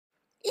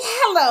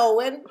Hello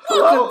and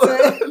Hello?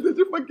 welcome to... Did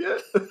you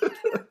forget?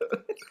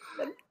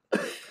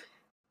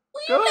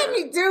 Will you let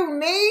me do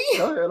me?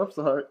 Go ahead, I'm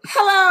sorry.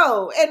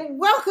 Hello and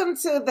welcome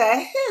to the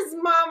His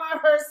Mama,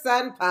 Her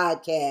Son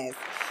podcast.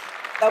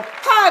 The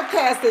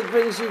podcast that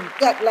brings you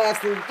gut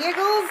laughs and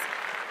giggles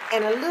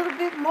and a little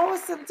bit more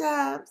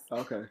sometimes.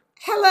 Okay.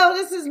 Hello,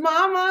 this is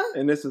Mama.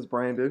 And this is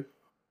Brandon.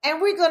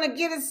 And we're going to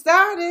get it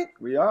started.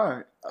 We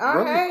are. All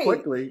really right.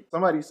 quickly,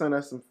 somebody sent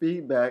us some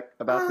feedback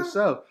about the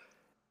show.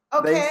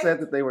 Okay. They said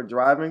that they were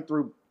driving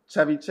through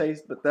Chevy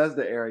Chase,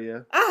 Bethesda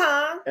area.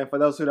 Uh-huh. And for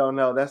those who don't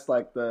know, that's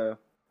like the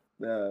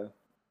I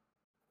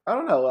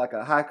don't know, like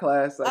a high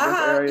class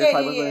area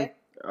type of thing.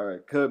 Or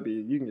it could be.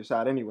 You can get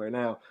shot anywhere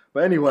now.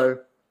 But anyway,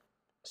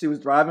 she was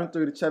driving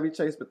through the Chevy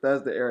Chase,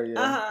 Bethesda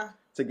area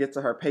to get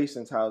to her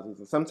patients' houses.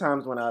 And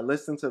sometimes when I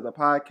listen to the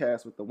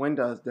podcast with the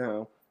windows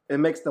down, it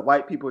makes the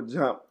white people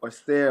jump or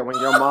stare when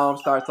your mom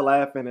starts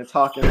laughing and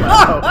talking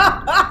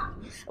loud.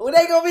 Well,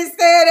 they gonna be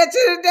staring at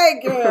you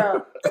today,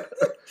 girl.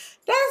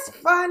 That's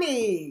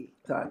funny.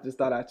 So I just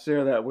thought I'd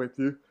share that with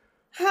you.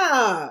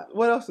 Huh.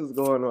 What else is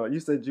going on? You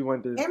said you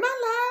wanted to... Am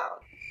I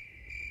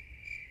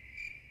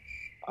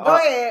loud? Go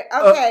ahead.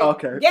 Okay.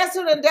 Okay. Guess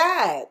who done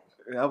died?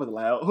 That was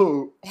loud.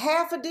 Who?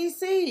 Half of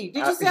D.C.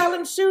 Did you see all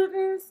them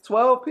shootings?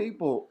 12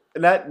 people.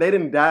 They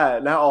didn't die.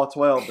 Not all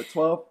 12, but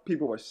 12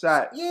 people were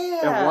shot in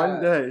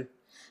one day.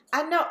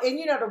 I know. And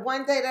you know, the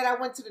one day that I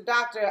went to the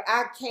doctor,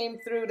 I came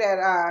through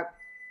that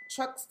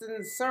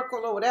Truxton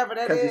Circle or whatever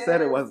that is.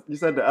 Because you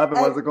said the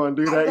oven wasn't going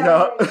to do that,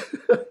 y'all.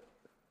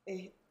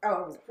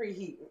 Oh, it was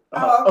preheating.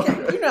 Oh,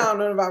 okay. You know I don't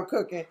know about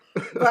cooking.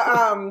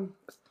 But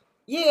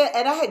yeah,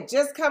 and I had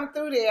just come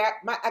through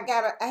there.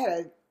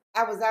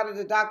 I was out of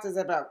the doctor's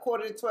at about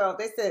 11:45.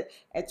 They said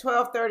at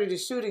 12:30 the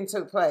shooting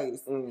took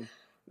place.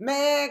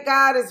 Man,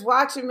 God is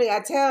watching me, I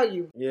tell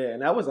you. Yeah,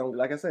 and that was only,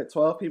 like I said,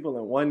 12 people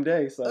in one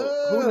day. So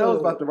who knows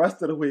about the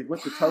rest of the week,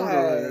 what the total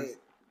is.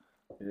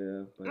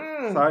 Yeah,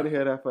 but sorry to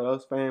hear that for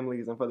those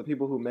families and for the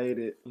people who made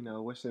it,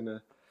 wishing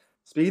a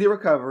speedy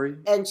recovery.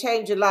 And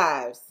change your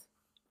lives.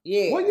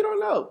 Yeah. Well, you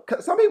don't know.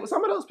 Some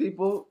of those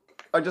people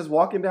are just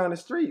walking down the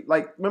street.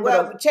 Like,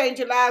 remember change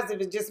your lives if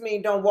it just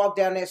means don't walk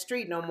down that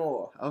street no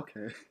more.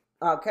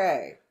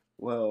 Okay.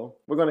 Well,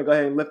 we're going to go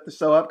ahead and lift the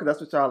show up because that's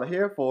what y'all are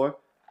here for.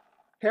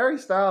 Harry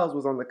Styles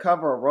was on the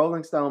cover of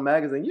Rolling Stone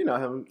magazine. You know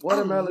him.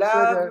 Watermelon I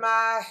love Sugar.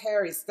 my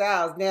Harry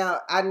Styles. Now,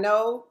 I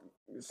know.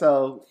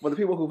 So, for the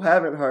people who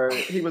haven't heard,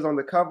 he was on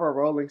the cover of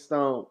Rolling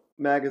Stone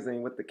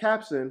magazine with the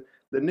caption,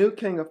 "The New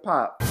King of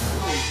Pop."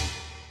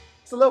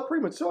 It's a little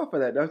premature for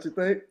that, don't you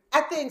think?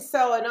 I think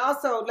so. And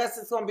also, unless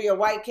it's going to be a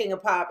white king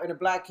of pop and a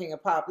black king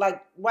of pop.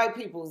 Like, white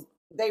people,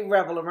 they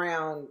revel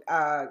around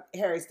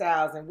Harry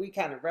Styles, and we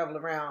kind of revel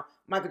around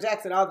Michael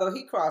Jackson, although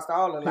he crossed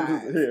all the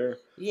lines.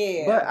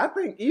 Yeah. But I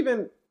think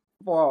even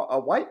for a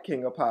white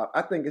king of pop,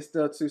 I think it's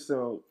still too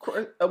soon.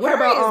 Harry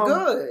is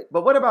good.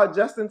 But what about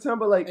Justin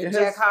Timberlake and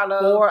Jack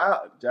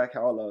Harlow? Jack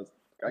Harlow,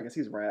 I guess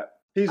he's rap.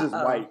 He's just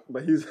white,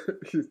 but he's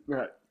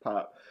not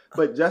pop.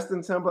 But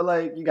Justin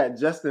Timberlake, you got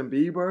Justin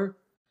Bieber.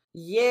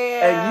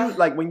 Yeah.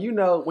 And when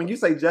you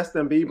say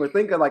Justin Bieber,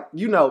 think of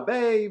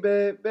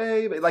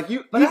baby. Like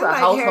he's a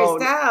household.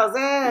 Harry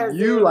Styles.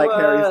 You like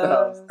Harry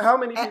Styles. How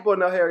many people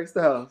know Harry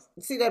Styles?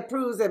 See, that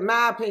proves that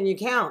my opinion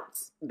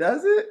counts.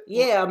 Does it?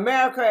 Yeah,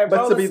 America.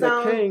 But to be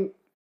the king,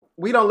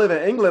 we don't live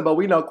in England, but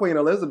we know Queen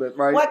Elizabeth,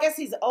 right? Well, I guess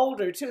he's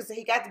older too, so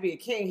he got to be a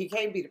king. He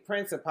can't be the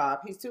Prince of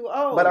Pop. He's too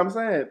old. But I'm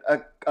saying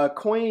a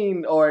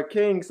queen or a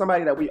king,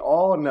 somebody that we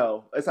all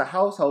know. It's a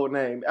household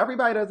name.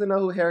 Everybody doesn't know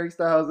who Harry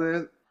Styles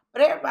is.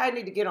 But everybody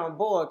need to get on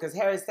board because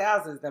Harry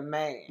Styles is the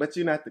man. But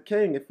you're not the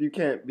king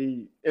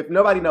if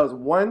nobody knows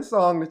one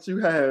song that you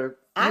have.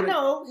 I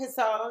know his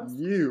songs.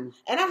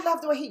 And I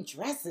love the way he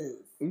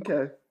dresses.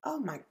 Okay. Oh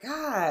my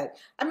God.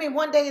 I mean,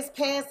 one day it's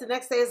pants, the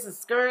next day it's a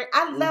skirt.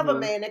 I love a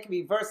man that can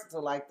be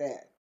versatile like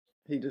that.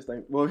 He just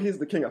he's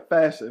the king of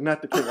fashion,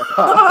 not the king of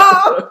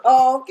pop.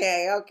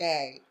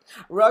 Okay.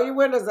 Roll your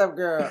windows up,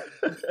 girl.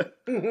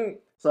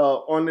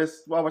 So on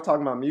this, while we're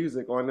talking about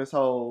music, on this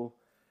whole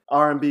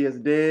R&B is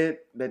dead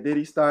that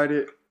Diddy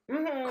started,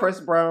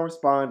 Chris Brown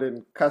responded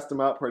and cussed him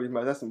out pretty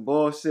much. That's some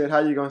bullshit. How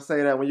you gonna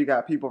say that when you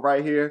got people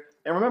right here?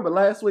 And remember,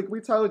 last week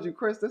we told you,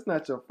 Chris, that's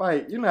not your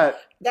fight. You're not.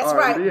 That's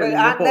R&B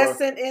right. But let's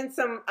send in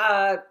some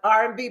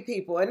R&B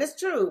people, and it's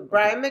true.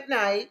 Brian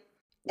McKnight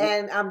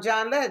and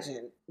John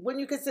Legend. Wouldn't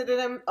you consider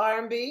them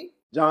R&B?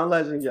 John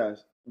Legend,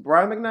 yes.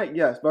 Brian McKnight,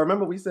 yes. But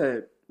remember, we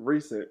said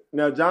recent.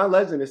 Now, John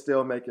Legend is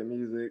still making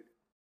music.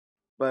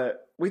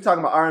 But we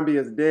talking about R&B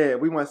is dead.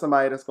 We want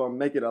somebody that's going to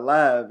make it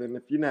alive. And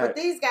if you're not... But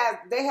these guys,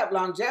 they have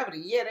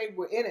longevity. Yeah, they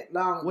were in it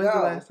long ago. When's the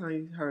last time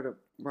you heard of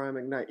Brian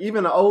McKnight?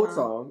 Even an old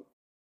song.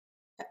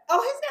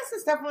 Oh, he's got some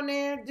stuff on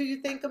there. Do you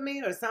think of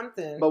me or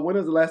something? But when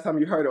was the last time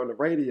you heard it on the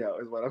radio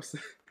is what I'm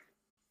saying.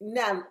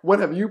 Now, when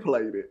have you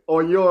played it?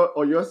 Or your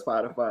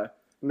Spotify?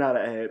 Not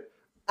an ad.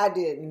 I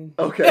didn't.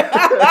 Okay.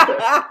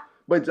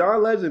 But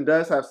John Legend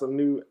does have some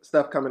new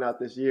stuff coming out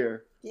this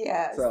year.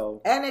 Yes.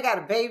 So, and they got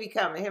a baby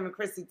coming, him and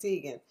Chrissy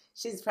Teigen.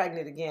 She's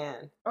pregnant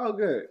again. Oh,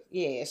 good.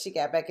 Yeah, she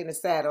got back in the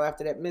saddle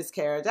after that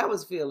miscarriage. I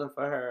was feeling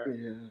for her.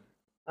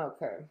 Yeah.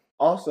 Okay.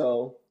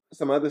 Also,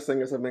 some other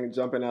singers have been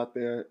jumping out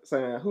there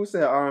saying, who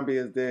said R&B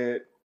is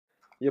dead?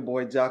 Your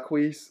boy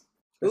Jacquees.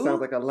 It sounds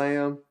like a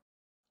lamb.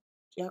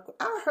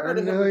 I heard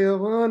of him. I know you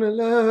wanna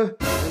love.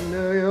 I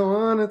know you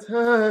wanna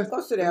touch.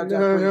 Go sit down,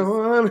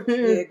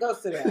 Jacquees. Yeah, go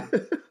sit down.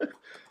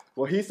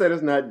 Well, he said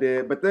it's not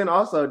dead. But then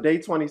also, Day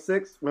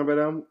 26, remember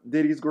them?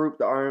 Diddy's group,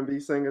 the R&B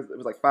singers. It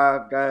was like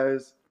 5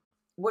 guys.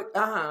 What?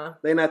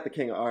 They're not the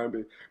king of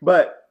R&B,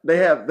 but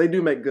they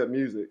do make good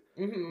music.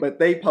 Mm-hmm. But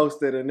they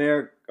posted on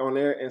their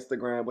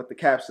Instagram with the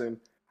caption,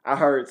 I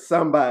heard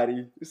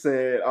somebody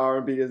said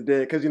R&B is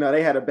dead because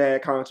they had a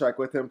bad contract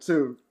with him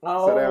too.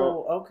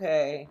 Oh,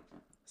 okay.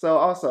 So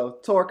also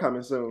tour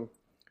coming soon.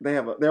 They're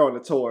on the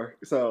tour.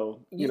 So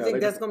you think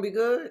that's gonna be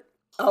good?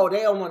 Oh,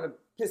 they don't want to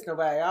piss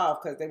nobody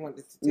off because they want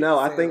to. No,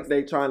 I think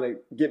they trying to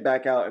get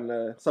back out in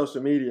the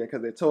social media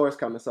because their tour's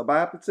coming. So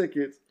buy up the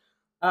tickets.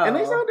 And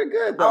they sounded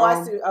good though. Oh,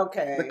 I see.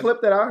 Okay. The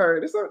clip that I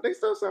heard, they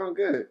still sound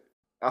good.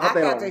 I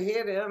got to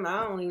hear them.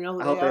 I don't even know who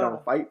they are. I hope they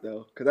don't fight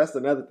though, because that's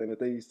another thing that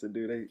they used to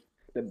do.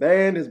 The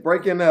band is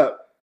breaking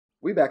up.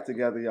 We back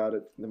together, y'all.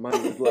 The money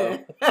is low.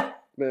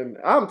 Then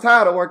I'm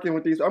tired of working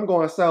with these. I'm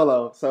going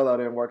solo. Solo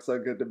didn't work so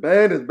good. The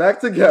band is back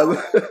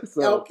together.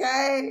 So,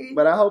 okay.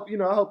 But I hope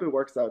it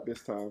works out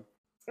this time.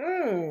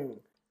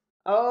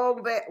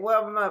 Oh,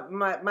 well,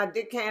 my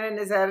Dick Cannon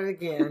is at it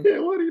again. Yeah,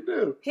 what did he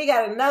do? He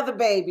got another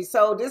baby,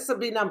 so this will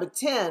be number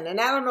 10. And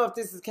I don't know if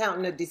this is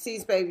counting the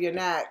deceased baby or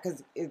not,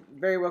 because it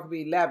very well could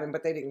be 11,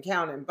 but they didn't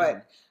count him.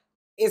 But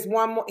it's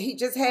one more. He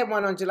just had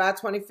one on July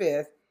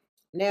 25th.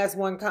 Now it's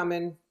one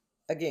coming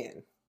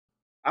again.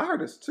 I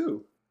heard it's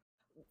 2.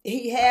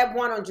 He had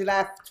one on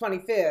July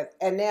 25th,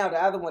 and now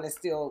the other one is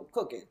still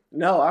cooking.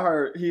 No, I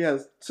heard he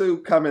has 2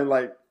 coming,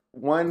 like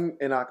one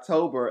in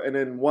October and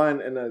then one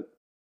in a...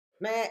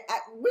 Man,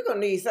 we're going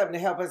to need something to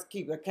help us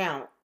keep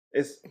account.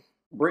 It's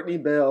Brittany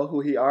Bell,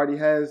 who he already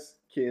has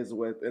kids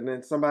with, and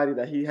then somebody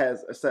that he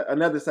has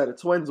another set of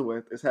twins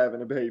with is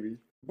having a baby.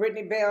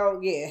 Brittany Bell,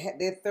 yeah,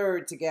 they're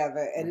third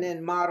together. And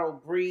then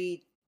model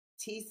Bree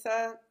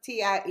Tiesa,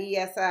 Tiesi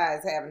is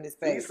having this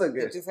baby. Tiesa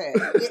good. Just had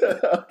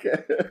it.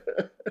 Okay.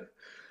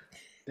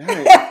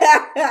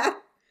 Dang.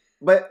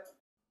 But,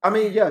 I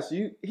mean, yes,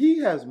 he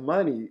has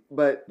money,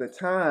 but the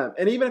time,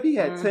 and even if he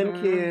had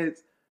 10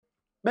 kids,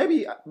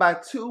 maybe by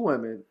 2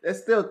 women, it's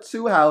still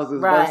 2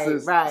 houses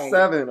versus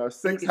 7 or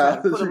 6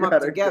 houses. Put them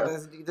up together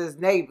as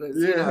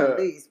neighbors, at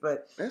least.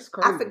 But that's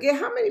crazy. I forget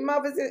how many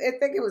mothers. I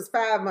think it was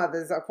 5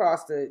 mothers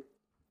across the,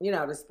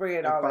 the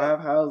spread. All 5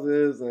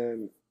 houses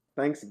and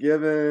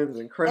Thanksgivings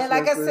and Christmas.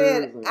 And like I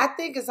said, I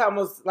think it's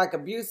almost like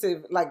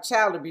abusive, like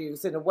child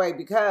abuse in a way,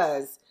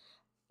 because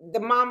the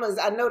mamas,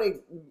 I know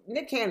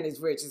Nick Cannon is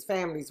rich, his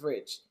family's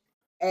rich.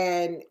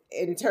 And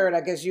in turn,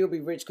 I guess you'll be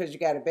rich because you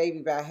got a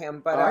baby by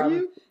him. But are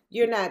you?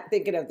 You're not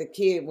thinking of the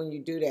kid when you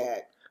do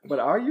that. But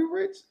are you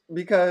rich?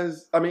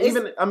 Because, I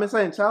mean, I'm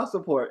saying child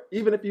support.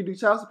 Even if you do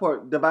child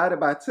support divided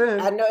by 10.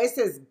 I know it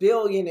says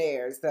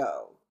billionaires,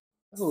 though.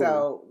 Who?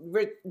 So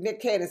Nick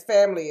Cannon's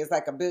family is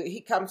like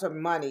he comes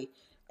from money.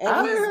 And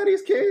I didn't have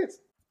these kids.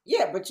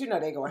 Yeah, but they're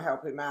going to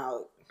help him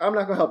out. I'm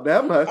not going to help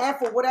that much. And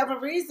for whatever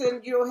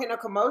reason, you don't hear no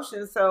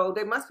commotion, so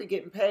they must be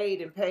getting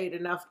paid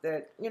enough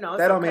that, it's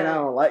that don't mean I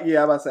don't like you.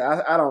 I'm about to say,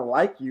 I don't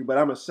like you, but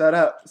I'm going to shut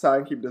up so I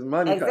can keep this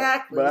money.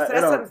 Exactly. So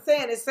that's what I'm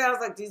saying. It sounds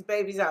like these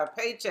babies are a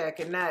paycheck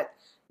and not,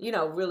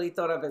 really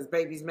thought of as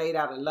babies made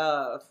out of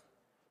love.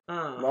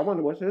 Well, I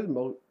wonder what's his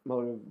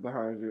motive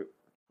behind it.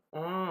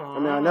 I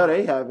mean, I know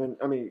they haven't.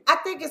 I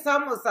think it's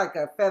almost like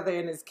a feather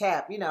in his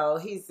cap.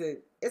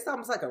 It's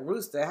almost like a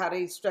rooster, how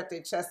they strut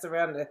their chest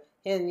around the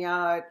hen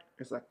yard.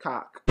 It's a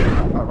cock,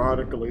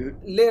 ironically.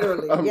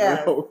 Literally,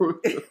 yes.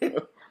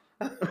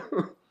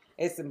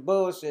 It's some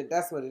bullshit.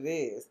 That's what it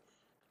is.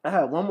 I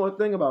have one more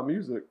thing about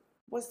music.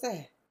 What's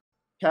that?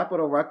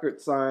 Capitol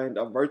Records signed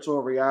a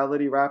virtual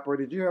reality rapper.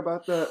 Did you hear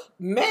about that?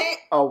 Man,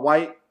 a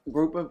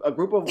group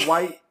of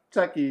white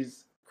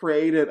techies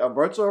created a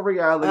virtual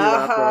reality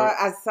rapper.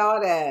 I saw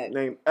that.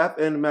 Named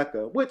FN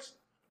Mecca, which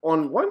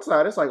on one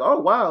side it's like, oh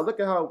wow, look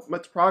at how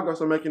much progress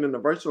we're making in the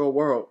virtual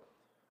world.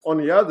 On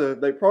the other,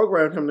 they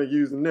programmed him to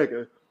use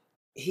nigga.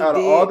 Out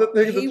of all the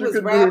things that you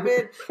could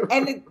rapping, do.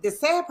 And the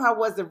sad part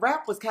was the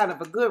rap was kind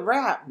of a good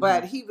rap,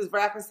 but he was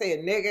rapping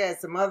saying nigga and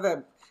some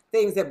other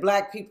things that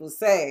black people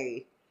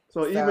say.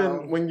 So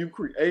even when you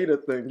create a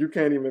thing, you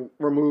can't even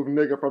remove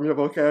nigga from your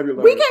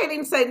vocabulary. We can't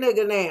even say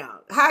nigga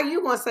now. How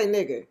you gonna say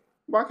nigga?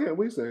 Why can't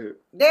we say it?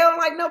 They don't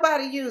like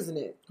nobody using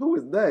it. Who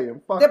is they? And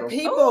fuck the them.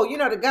 people,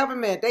 the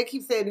government, they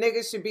keep saying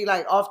niggas should be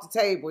like off the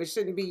table. It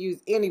shouldn't be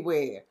used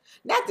anywhere.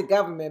 Not the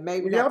government,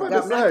 maybe not the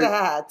government.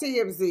 Not the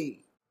TMZ.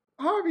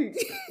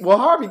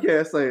 Harvey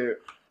can't say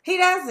it. He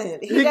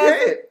doesn't. He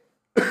can't.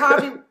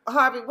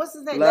 Harvey, what's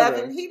his name?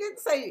 Levin. He didn't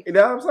say it. You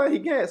know what I'm saying? He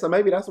can't. So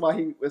maybe that's why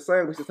he was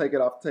saying we should take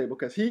it off the table,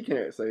 because he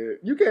can't say it.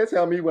 You can't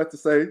tell me what to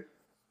say.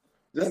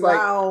 Just in like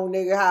my own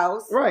nigga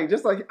house. Right,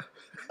 just like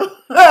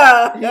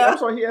I'm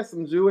sure he has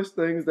some Jewish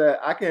things that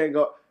I can't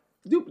go.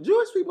 Do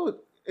Jewish people,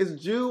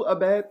 is Jew a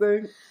bad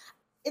thing?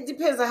 It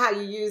depends on how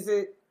you use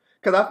it.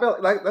 Because I feel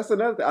like that's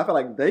another thing. I feel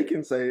like they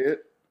can say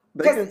it.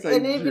 They can say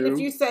and even Jew. if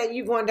you say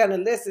you going down the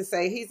list and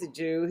say he's a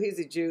Jew,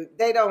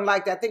 they don't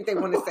like that. I think they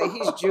want to say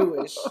he's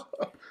Jewish.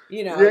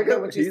 You know, yeah, they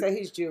want you to say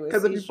he's Jewish.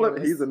 Because if you flip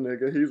it, he's a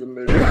nigga. He's a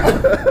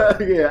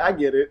nigga. Yeah, I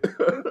get it.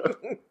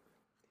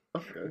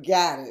 Okay.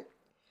 Got it.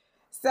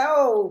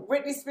 So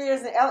Britney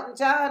Spears and Elton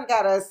John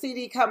got a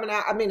CD coming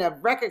out. I mean, a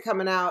record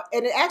coming out,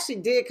 and it actually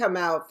did come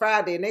out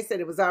Friday. And they said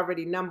it was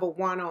already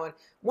 #1 on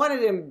one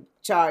of them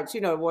charts.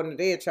 You know, one of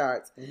their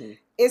charts. Mm-hmm.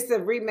 It's the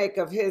remake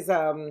of his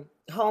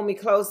 "Hold Me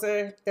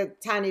Closer," the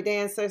Tiny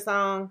Dancer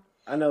song.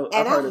 I know,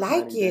 and I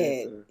like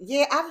it. Dancer.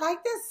 Yeah, I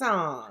like this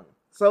song.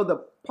 So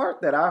the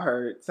part that I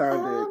heard sounded.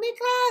 Hold me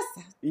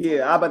closer.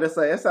 Yeah, I about to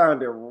say it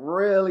sounded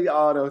really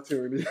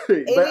auto-tuned.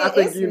 But I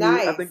think you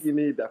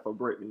need that for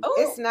Britney. Ooh.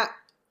 It's not.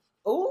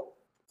 Ooh,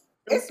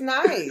 it's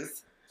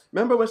nice.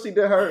 Remember when she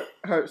did her?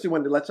 She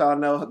wanted to let y'all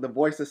know the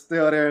voice is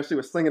still there, and she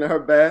was singing in her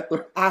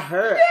bathroom. I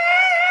heard.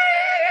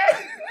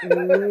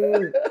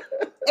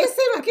 It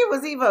seemed like it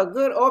was either a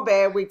good or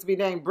bad week to be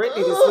named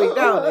Britney this week,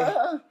 don't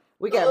it?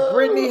 We got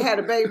Britney had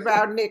a baby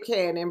by Nick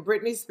Cannon,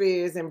 Britney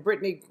Spears, and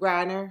Britney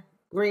Griner.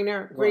 They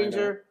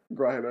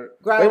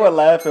were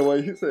laughing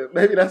when you said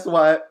maybe that's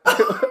why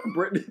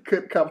Britney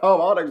couldn't come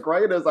home. All the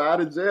Griners are out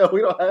of jail.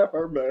 We don't have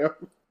her, ma'am.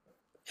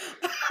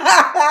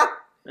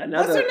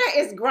 What's her name?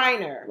 It's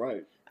Griner.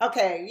 Right.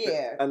 Okay,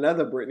 yeah.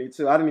 Another Britney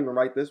too. I didn't even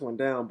write this one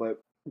down,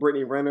 but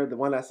Brittany Renner, the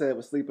one I said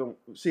was sleeping,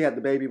 she had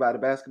the baby by the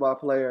basketball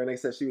player, and they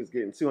said she was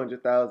getting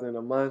 $200,000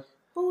 a month.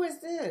 Who is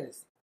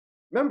this?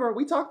 Remember,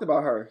 we talked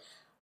about her.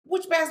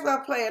 Which basketball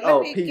player?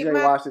 PJ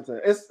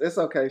Washington. It's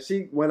okay.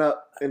 She went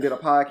up and did a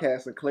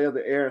podcast and cleared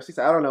the air. And she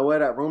said, I don't know where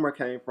that rumor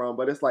came from,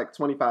 but it's like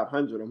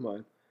 $2,500 a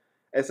month.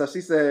 And so she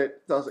said,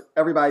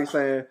 everybody's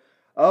saying,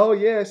 oh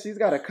yeah, she's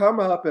got to come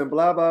up and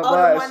blah blah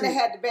blah. The one that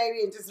had the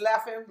baby and just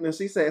left him. And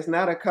she said it's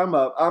not a come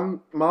up.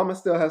 Mama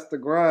still has to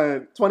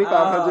grind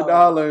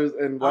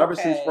 $2,500 and wherever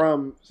she's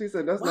from. She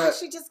said that's not. Why did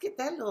she just get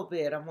that little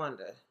bit? I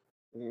wonder.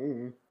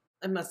 Mm-hmm.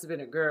 It must have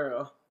been a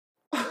girl.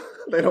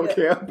 They don't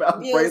care about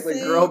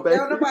raising girl babies.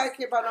 Don't nobody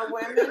care about no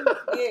women.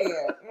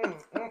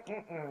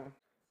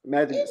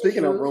 Yeah.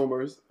 Speaking of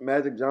rumors,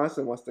 Magic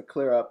Johnson wants to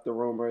clear up the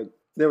rumor.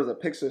 There was a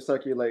picture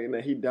circulating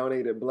that he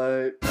donated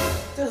blood.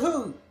 To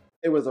who?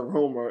 It was a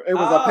rumor. It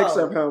was a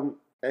picture of him,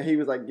 and he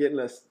was like getting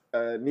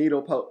a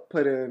needle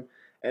put in,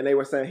 and they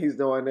were saying he's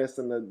doing this,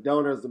 and the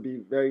donors will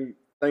be very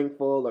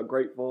thankful or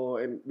grateful,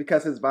 and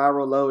because his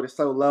viral load is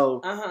so low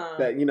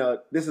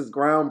that this is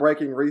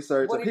groundbreaking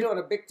research. What are you doing?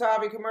 A Big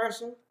Tommy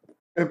commercial?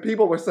 And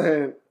people were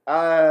saying,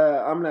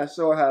 I'm not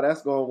sure how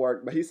that's going to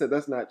work, but he said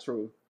that's not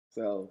true.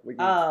 So we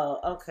can. Oh,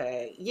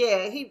 okay.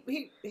 Yeah,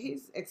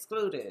 he's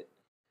excluded,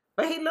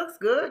 but he looks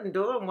good and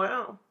doing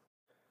well.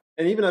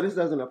 And even though this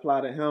doesn't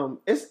apply to him,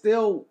 it's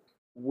still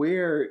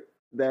weird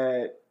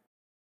that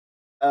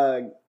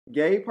a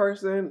gay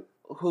person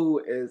who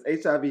is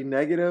HIV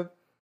negative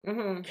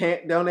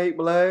can't donate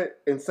blood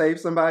and save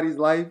somebody's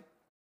life.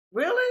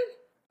 Really?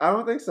 I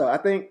don't think so. I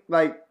think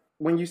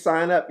when you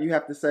sign up, you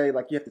have to say you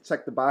have to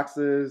check the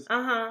boxes.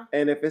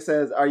 And if it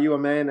says, "Are you a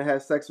man that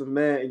has sex with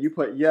men?" and you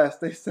put yes,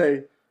 they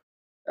say,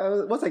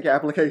 "We'll take your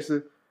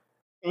application."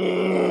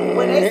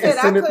 When they said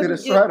I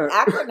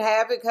couldn't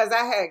have it because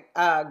I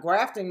had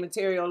grafting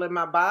material in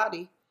my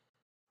body.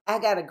 I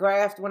got a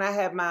graft when I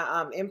had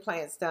my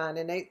implants done,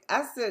 and I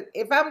said,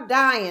 if I'm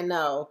dying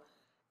though,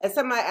 and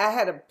I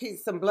had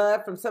some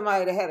blood from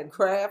somebody that had a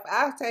graft,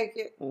 I'll take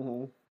it.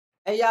 Mm-hmm.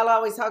 And y'all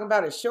always talking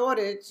about a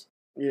shortage.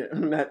 Yeah,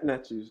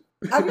 not you.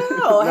 I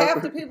know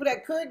half the people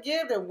that could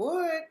give that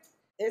would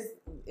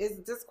is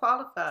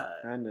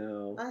disqualified. I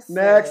know.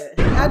 Next,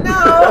 I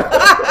know.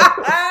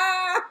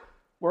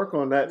 Work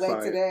on that side.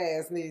 Wait till their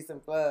ass needs some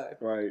blood.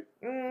 Right.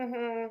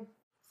 Mm-hmm.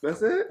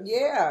 That's it?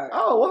 Yeah.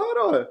 Oh, well,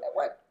 hold on.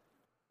 What?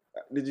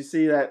 Did you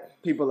see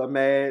that people are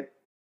mad?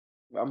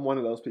 I'm one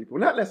of those people.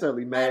 Not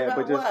necessarily mad,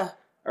 but just what?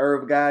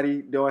 Irv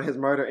Gotti doing his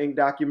Murder, Inc.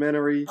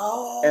 documentary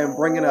and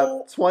bringing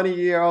up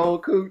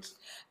 20-year-old cooch.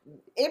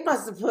 It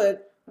must have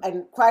put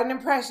quite an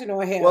impression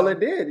on him. Well, it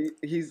did.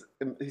 He's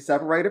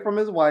separated from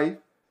his wife.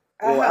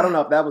 Well, I don't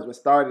know if that was what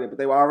started it, but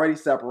they were already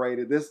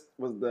separated. This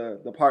was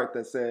the part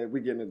that said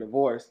we're getting a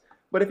divorce.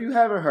 But if you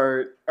haven't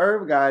heard,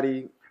 Irv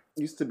Gotti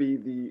used to be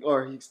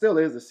he still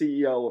is the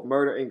CEO of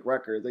Murder, Inc.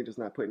 Records. They're just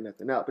not putting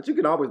nothing out. But you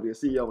can always be a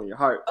CEO in your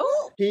heart.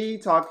 Ooh. He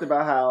talked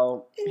about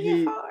how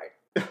your heart.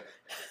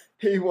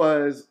 He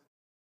was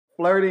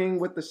flirting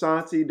with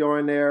Ashanti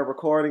during their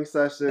recording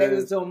session. They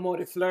was doing more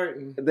than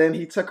flirting. Then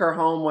he took her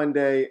home one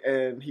day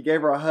and he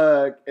gave her a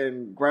hug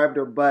and grabbed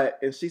her butt.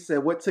 And she said,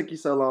 "What took you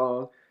so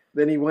long?"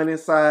 Then he went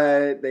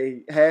inside.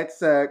 They had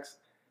sex.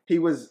 He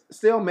was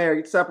still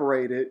married,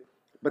 separated.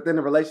 But then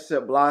the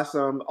relationship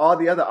blossomed. All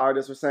the other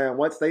artists were saying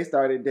once they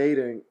started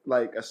dating,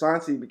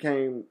 Ashanti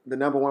became the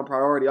 #1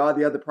 priority. All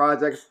the other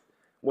projects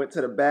went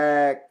to the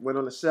back, went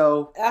on the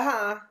shelf.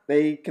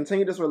 They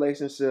continued this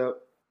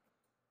relationship.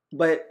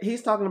 But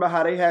he's talking about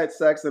how they had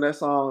sex in that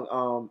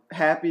song,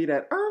 "Happy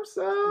That I'm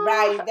So."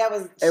 Right, that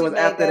was. It was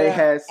after they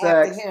had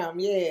sex. After him,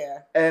 yeah.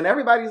 And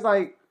everybody's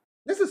like,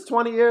 "This is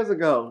 20 years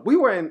ago. We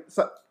were in.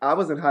 So, I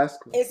was in high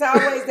school." It's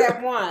always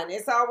that one.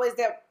 It's always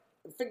that.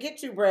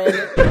 Forget you,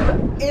 Brandon.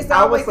 It's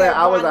always that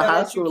I was one in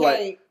high that school. you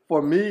Like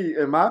for me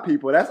and my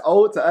people, that's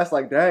old to us.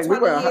 Like dang,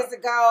 20 years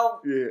ago.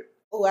 Yeah.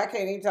 Oh, I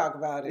can't even talk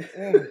about it.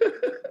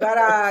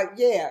 But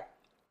yeah.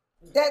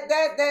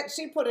 That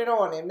she put it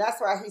on him.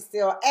 That's why he's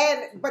still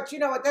but you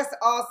know what? That's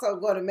also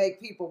going to make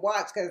people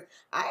watch because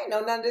I didn't know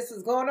none of this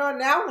was going on.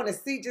 Now I want to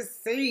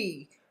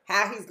see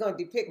how he's going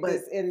to depict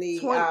this in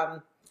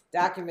the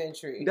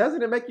documentary.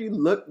 Doesn't it make you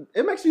look?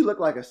 It makes you look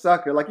like a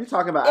sucker. Like you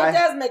talking about. It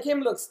does make him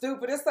look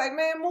stupid. It's like,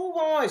 man, move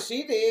on.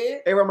 She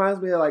did. It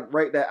reminds me of like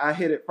that I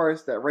Hit It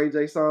First, that Ray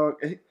J song.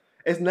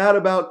 It's not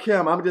about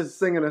Kim. I'm just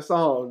singing a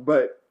song,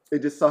 but it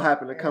just so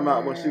happened to come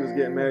out when she was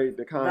getting married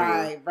to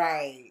Kanye.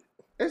 Right.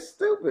 It's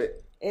stupid.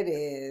 It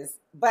is.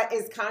 But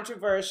it's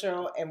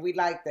controversial, and we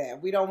like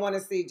that. We don't want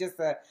to see just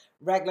a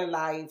regular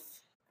life,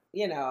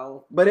 you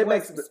know. But it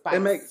makes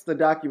the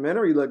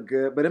documentary look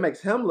good, but it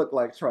makes him look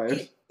like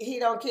trash. He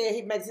don't care.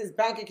 He makes his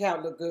bank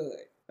account look good.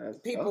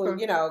 People,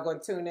 you know, going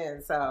to tune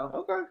in. So.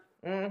 Okay.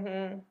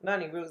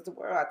 Money rules the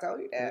world. I told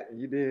you that.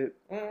 You did.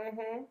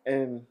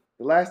 And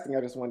the last thing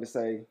I just wanted to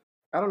say,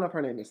 I don't know if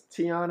her name is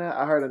Tiana.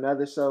 I heard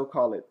another show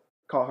call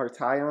her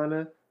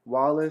Tiana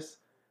Wallace,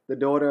 the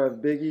daughter of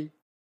Biggie.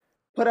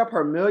 Put up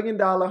her $1 million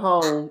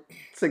home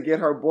to get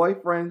her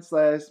boyfriend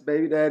 /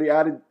 baby daddy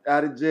out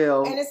of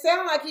jail. And it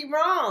sounded like he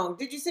wrong.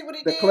 Did you see what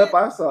he did? The clip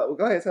I saw. Well,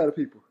 go ahead, tell the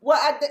people.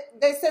 Well,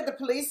 they said the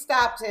police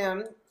stopped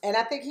him, and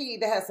I think he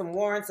either had some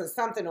warrants or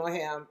something on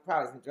him,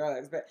 probably some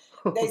drugs, but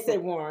they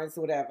said warrants,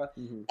 whatever.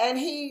 And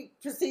he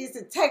proceeds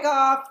to take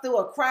off through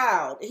a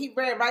crowd. He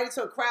ran right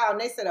into a crowd, and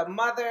they said a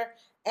mother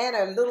and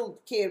a little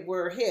kid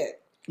were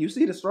hit. You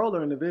see the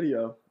stroller in the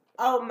video.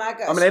 Oh my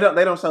gosh! I mean,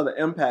 they don't show the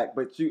impact,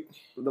 but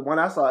the one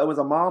I saw, it was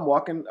a mom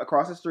walking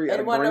across the street. And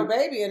there wasn't no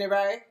baby in it,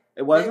 right?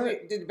 It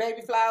wasn't. Did the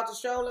baby fly out the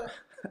stroller?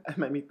 It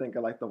made me think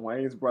of like the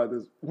Wayans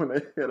brothers when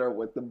they hit her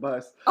with the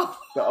bus,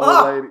 the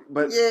old lady.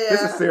 But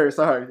this is serious.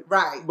 Sorry,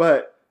 right?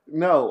 But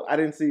no, I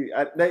didn't see.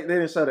 They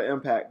didn't show the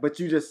impact, but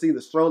you just see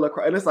the stroller,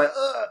 and it's like,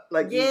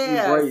 you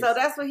so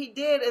that's what he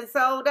did, and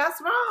so that's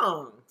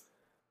wrong.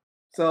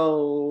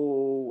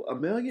 So $1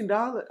 million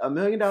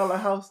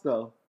house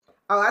though.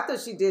 Oh, I thought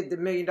she did the $1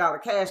 million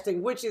cash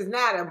thing, which is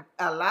not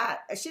a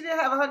lot. She didn't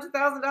have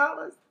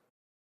 $100,000.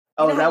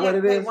 Oh, is that what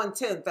it is?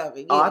 1/10 of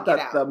it. Oh, I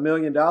thought the $1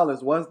 million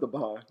was the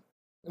bond.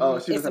 Oh,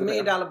 it's $1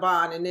 million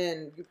bond, and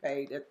then you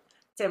paid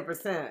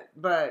 10%.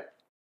 But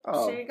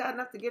she ain't got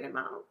enough to get him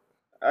out.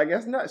 I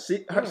guess not.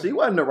 She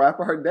wasn't a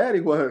rapper. Her daddy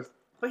was.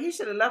 But he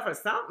should have left her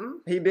something.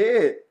 He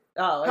did.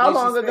 Oh, how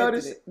long ago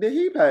did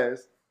he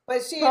pass?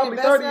 But she didn't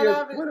invest none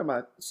of it. What am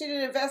I? She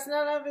didn't invest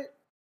none of it.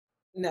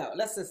 No,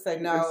 let's just say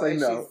no. Let's say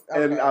no.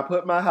 Okay. And I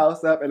put my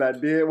house up, and I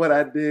did what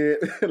I did,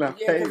 and I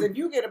paid. Yeah, because if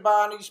you get a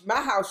bond,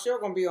 my house sure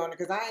gonna be on it,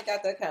 because I ain't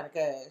got that kind of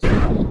cash.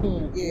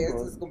 Yeah,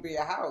 it's just gonna be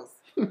a house.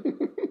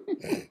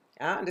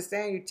 I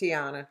understand you,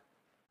 Tiana.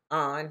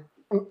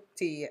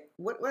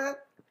 What?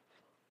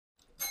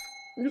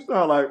 You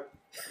sound like.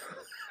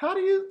 How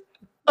do you?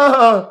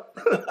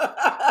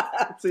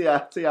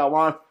 Tiana.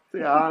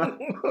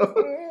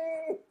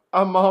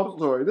 I'm Mom's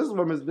Story. This is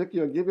where Miss Vicky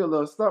will give you a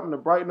little something to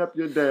brighten up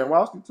your day. And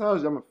while she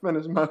tells you, I'm going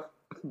to finish my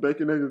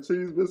bacon, egg, and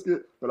cheese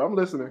biscuit. But I'm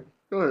listening.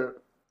 Go ahead.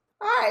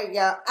 All right,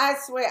 y'all. I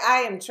swear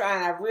I am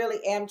trying. I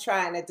really am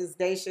trying at this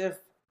day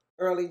shift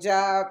early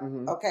job.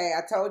 Okay,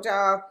 I told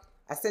y'all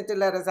I sent the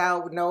letters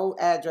out with no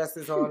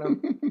addresses on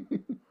them.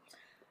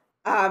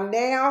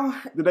 Now.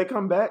 Did they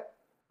come back?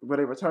 Will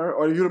they return?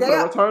 Or you put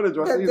a return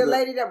address? The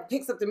lady that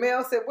picks up the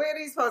mail said, "Where are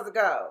these supposed to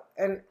go?"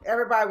 And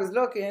everybody was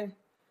looking.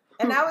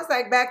 And I was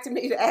like, back to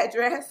me the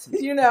address,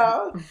 you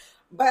know.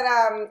 But,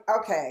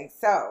 okay,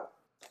 so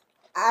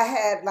I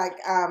had like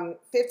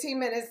 15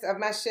 minutes of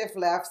my shift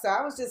left. So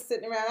I was just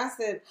sitting around. I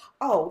said,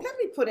 oh, let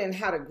me put in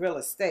how to grill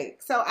a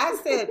steak. So I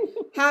said,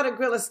 how to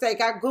grill a steak.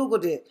 I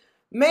Googled it.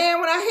 Man,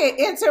 when I hit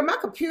enter, my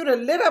computer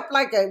lit up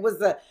like it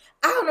was I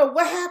don't know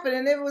what happened.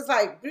 And it was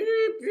like, beep,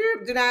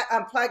 beep, do not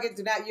unplug it.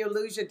 Do not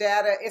lose your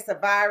data. It's a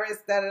virus.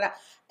 Da, da, da.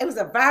 It was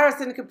a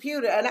virus in the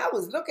computer. And I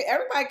was looking.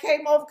 Everybody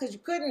came over because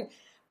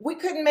we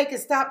couldn't make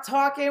it stop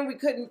talking. We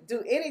couldn't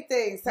do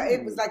anything. So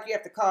it was like, you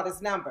have to call this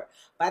number.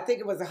 But I think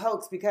it was a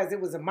hoax because it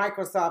was a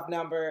Microsoft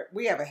number.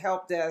 We have a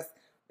help desk.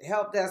 The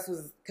help desk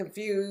was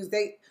confused.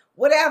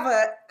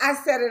 Whatever. I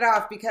set it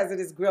off because of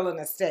this grilling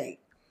a steak.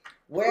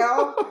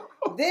 Well,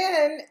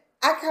 then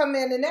I come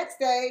in the next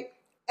day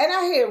and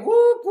I hear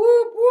whoop,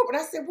 whoop, whoop. And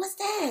I said, what's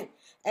that?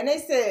 And they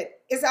said,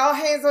 it's all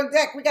hands on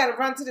deck. We got to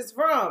run to this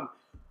room.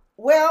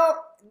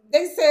 Well,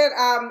 they said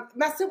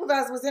my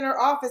supervisor was in her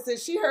office and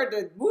she heard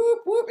the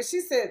whoop, whoop. And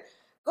she said,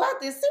 go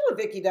out there and see what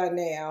Vicky done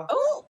now.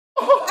 Oh.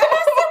 And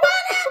I said, why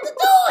do I have to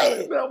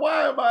do it? Now,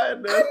 why am I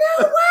in this? I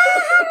know, why?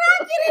 How did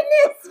I get in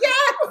this?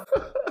 Yeah.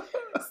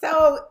 So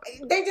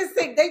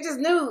they just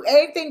knew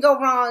anything go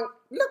wrong,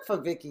 look for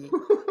Vicky.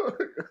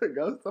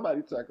 Go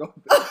somebody check on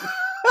that.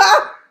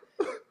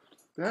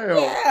 Damn.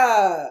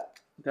 Yeah.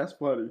 That's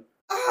funny.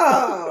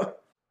 Oh.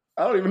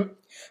 I don't even...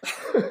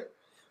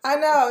 I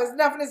know. It's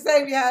nothing to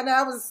say behind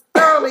that.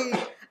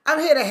 I'm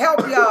here to help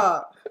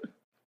y'all.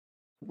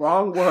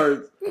 Wrong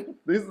words.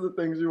 These are the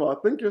things you all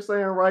think you're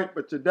saying right,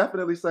 but you're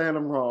definitely saying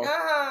them wrong.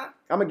 Uh-huh.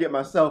 I'm going to get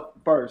myself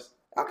first.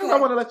 Okay. Because I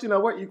want to let you know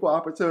we're equal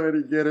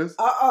opportunity getters.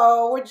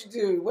 Uh-oh. What'd you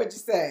do? What'd you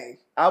say?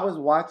 I was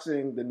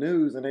watching the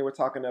news and they were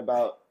talking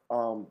about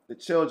the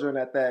children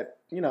at that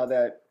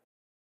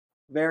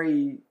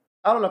very,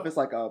 I don't know if it's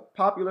like a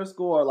popular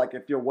school or like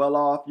if you're well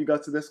off, you go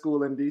to this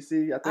school in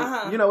D.C. I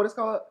think, you know what it's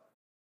called?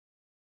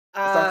 It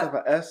starts with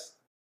an S.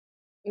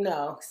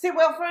 No.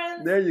 Sitwell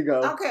Friends? There you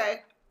go.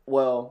 Okay.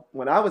 Well,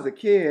 when I was a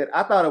kid,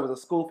 I thought it was a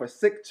school for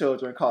sick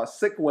children called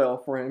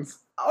Sickwell Friends.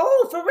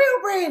 Oh, for real,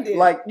 Brandon?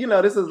 Like,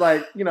 this is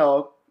like,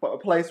 a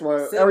place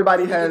where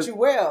everybody has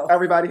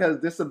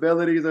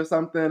disabilities or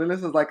something, and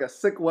this is like a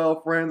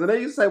Sickwell Friends. And they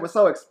used to say it was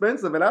so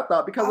expensive, and I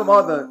thought because of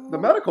all the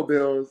medical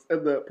bills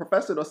and the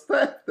professional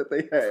staff that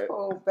they had.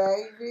 Oh,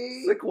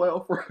 baby.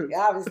 Sickwell Friends.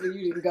 Obviously,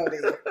 you didn't go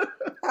there.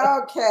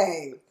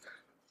 Okay.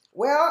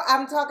 Well,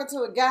 I'm talking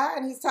to a guy,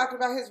 and he's talking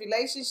about his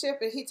relationship,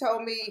 and he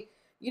told me,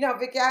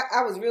 Vicky,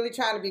 I was really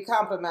trying to be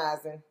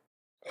compromising.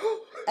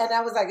 And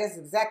I was like, that's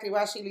exactly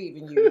why she's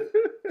leaving you.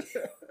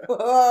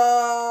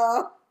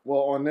 Well,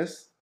 on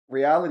this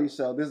reality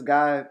show, this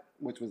guy,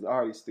 which was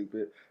already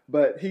stupid,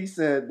 but he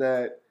said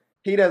that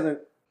he doesn't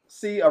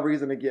see a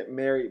reason to get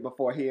married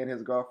before he and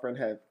his girlfriend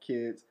have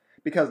kids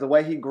because the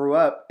way he grew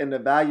up and the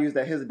values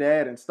that his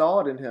dad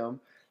installed in him,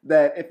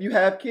 that if you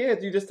have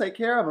kids, you just take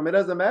care of them. It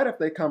doesn't matter if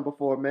they come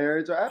before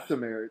marriage or after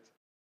marriage.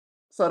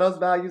 So those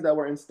values that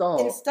were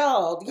installed.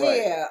 Installed,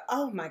 yeah. Right.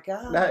 Oh, my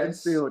God. Not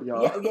instilled,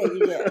 y'all.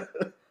 Yeah.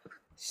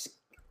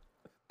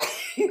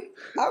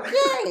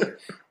 Okay.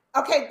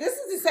 Okay, this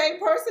is the same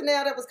person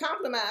now that was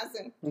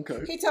compromising. Okay.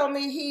 He told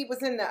me he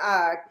was in the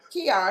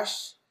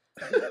kiosk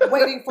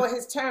waiting for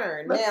his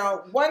turn.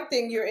 Now, one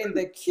thing, you're in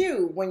the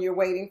queue when you're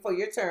waiting for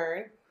your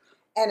turn,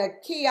 and a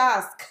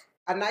kiosk,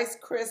 a nice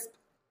crisp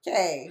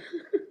K,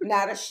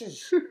 not a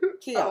kiosk.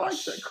 I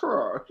like that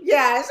car.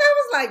 Yeah, so I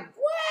was like,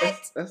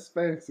 what? That's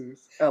fancy.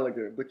 It's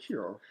elegant. The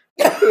cure.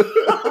 Okay.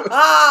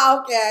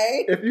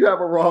 If you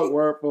have a wrong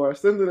word for it,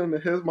 send it in to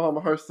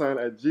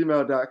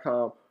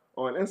hismamaherson@gmail.com,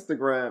 on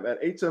Instagram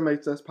at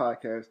HMHS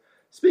Podcast.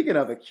 Speaking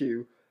of a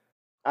queue,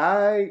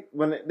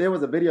 when there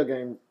was a video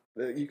game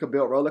that you could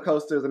build roller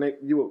coasters and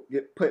you would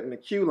get put in the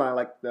queue line,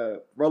 like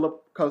the roller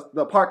coaster,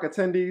 the park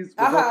attendees would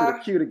go through the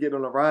queue to get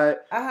on the ride.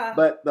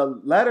 But the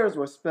letters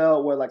were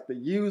spelled where like the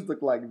U's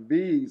looked like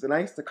V's, and I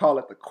used to call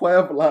it the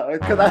Quev line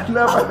because I had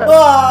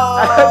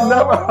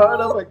never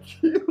heard of a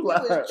queue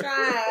line. You was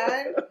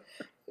trying.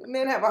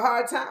 Men have a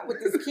hard time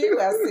with this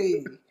queue, I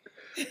see.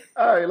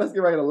 All right, let's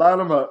get ready to line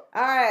them up.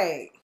 All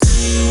right.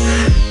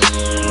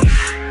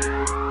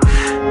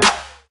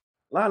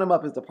 Line them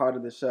up is the part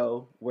of the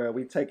show where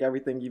we take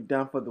everything you've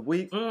done for the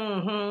week,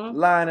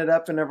 line it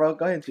up in a row.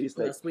 Go ahead,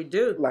 Cheesesteak. Yes, we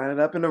do. Line it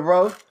up in a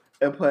row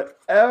and put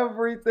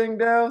everything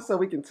down so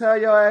we can tell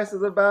your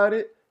asses about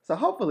it. So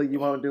hopefully you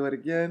won't do it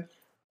again.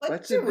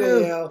 But you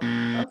will.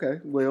 Okay,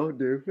 will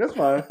do. That's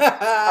fine.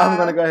 I'm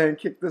going to go ahead and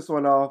kick this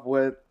one off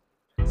with,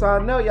 so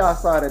I know y'all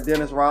saw that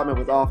Dennis Rodman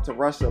was off to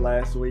Russia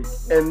last week.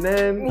 And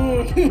then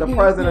the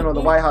president of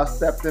the White House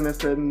stepped in and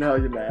said, no,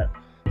 you're not.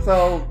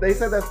 So they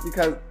said that's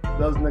because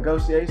those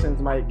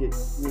negotiations might get,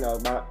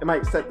 it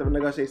might set the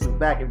negotiations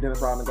back if Dennis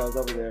Rodman goes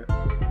over there.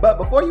 But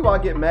before you all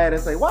get mad and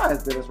say, why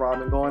is Dennis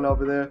Rodman going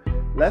over there?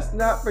 Let's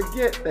not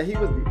forget that he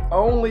was the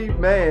only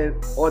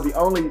man, or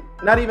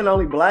not even the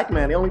only black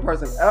man, the only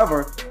person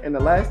ever in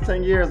the last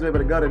 10 years to be able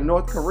to go to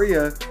North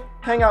Korea,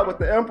 hang out with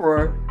the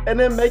emperor, and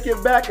then make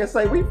it back and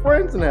say, we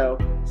friends now.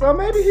 So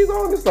maybe he's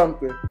on to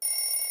something.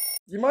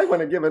 You might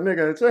want to give a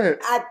nigga a chance.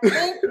 I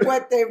think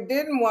what they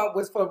didn't want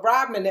was for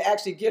Rodman to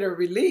actually get a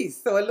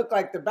release. So it looked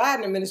like the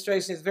Biden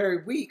administration is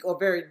very weak or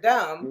very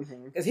dumb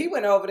because he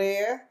went over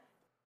there,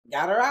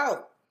 got her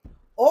out.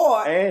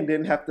 And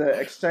didn't have to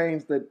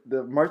exchange the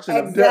merchant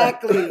of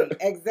death.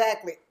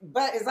 Exactly.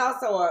 But it's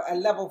also a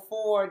level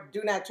 4,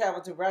 do not travel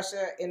to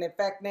Russia in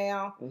effect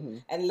now.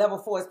 And level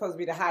 4 is supposed to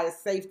be the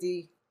highest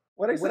safety.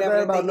 Well, they said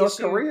that about North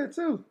Korea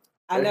too.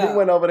 I know. He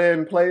went over there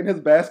and played in his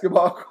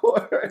basketball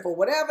court. For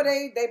whatever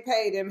they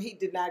paid him, he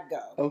did not go.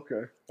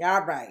 Okay.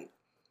 All right.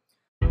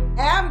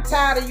 I'm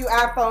tired of you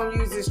iPhone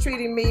users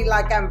treating me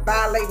like I'm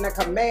violating a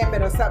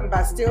commandment or something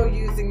by still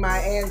using my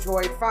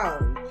Android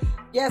phone.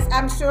 Yes,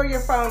 I'm sure your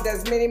phone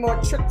does many more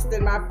tricks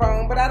than my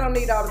phone, but I don't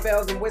need all the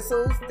bells and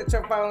whistles that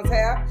your phones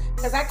have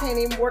because I can't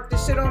even work the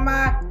shit on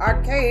my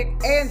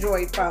archaic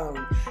Android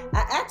phone.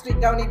 I actually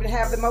don't even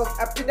have the most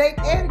up-to-date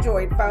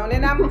Android phone,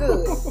 and I'm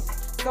good.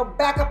 So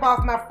back up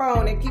off my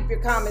phone and keep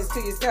your comments to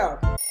yourself.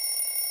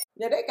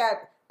 Yeah,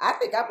 I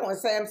think I'm on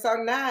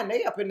Samsung 9.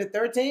 They up into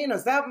 13 or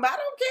something. I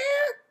don't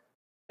care.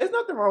 There's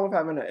nothing wrong with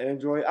having an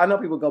Android. I know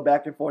people go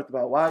back and forth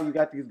about why you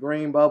got these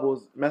green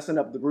bubbles messing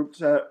up the group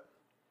chat.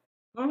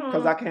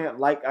 Because I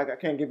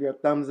can't give you a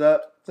thumbs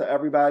up to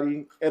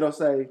everybody. It'll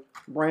say,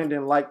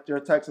 Brandon liked your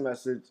text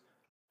message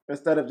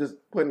instead of just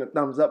putting a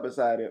thumbs up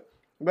beside it.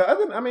 But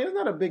I mean, it's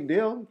not a big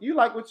deal. You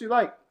like what you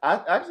like.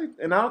 I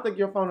don't think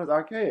your phone is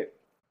archaic.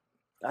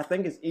 I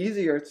think it's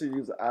easier to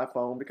use an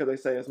iPhone because they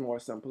say it's more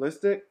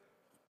simplistic.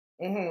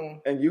 Mm-hmm.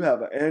 And you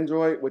have an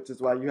Android, which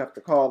is why you have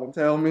to call and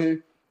tell me.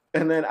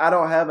 And then I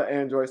don't have an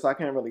Android, so I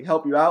can't really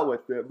help you out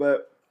with it.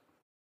 But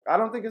I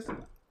don't think it's a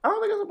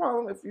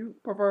problem if you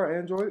prefer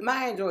Android.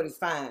 My Android is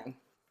fine.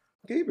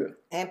 Keep it.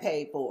 And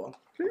paid for.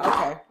 Keep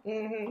okay.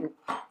 Mm-hmm.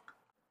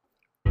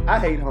 I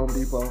hate Home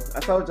Depot. I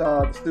told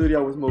y'all the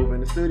studio was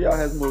moving. The studio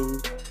has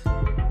moved.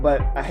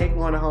 But I hate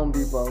going to Home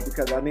Depot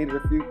because I needed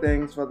a few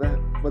things for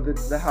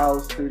the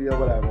house, studio,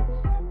 whatever.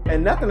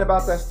 And nothing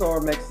about that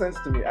store makes sense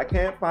to me. I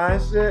can't find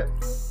shit.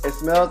 It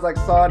smells like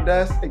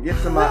sawdust. It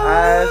gets in my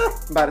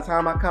eyes. By the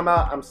time I come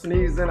out, I'm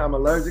sneezing. I'm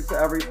allergic to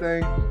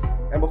everything.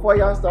 And before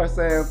y'all start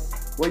saying,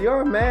 well,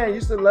 you're a man, you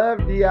should love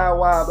DIY,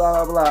 blah,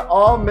 blah, blah.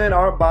 All men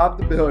aren't Bob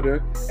the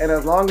Builder. And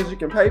as long as you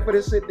can pay for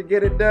this shit to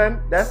get it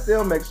done, that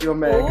still makes you a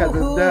man because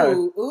it's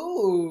done.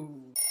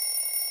 Ooh.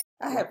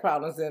 I had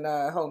problems in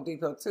Home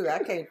Depot too. I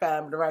can't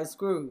find the right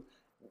screw.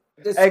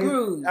 The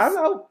screws. I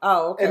know.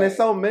 Oh, okay. And there's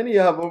so many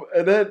of them.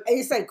 And then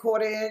you say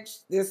 1/4 inch,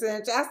 this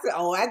inch. I said,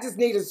 I just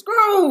need a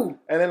screw.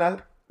 And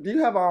then do you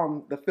have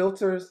the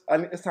filters?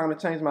 It's time to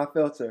change my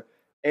filter.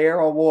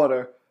 Air or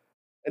water?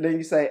 And then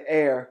you say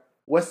air.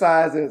 What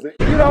size is it?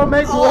 You don't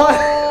make one.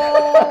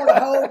 Oh, the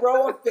whole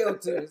row of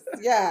filters.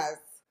 Yes.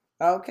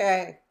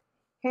 Okay.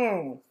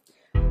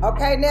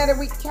 Okay, now that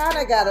we kind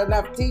of got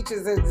enough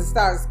teachers to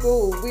start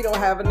school, we don't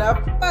have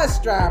enough bus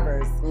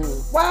drivers.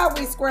 Why are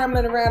we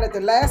scrambling around at the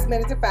last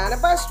minute to find a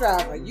bus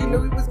driver? You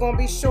knew it was going to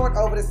be short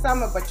over the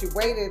summer, but you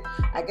waited,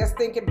 I guess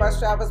thinking bus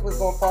drivers was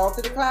going to fall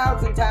to the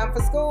clouds in time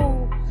for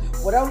school.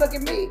 Well, don't look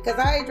at me, because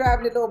I ain't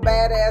driving the little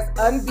badass,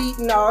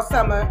 unbeaten all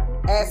summer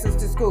asses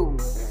to school.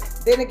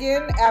 Then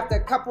again, after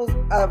a couple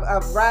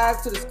of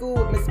rides to the school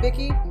with Miss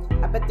Vicky,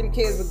 I bet them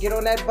kids would get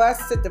on that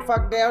bus, sit the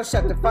fuck down,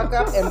 shut the fuck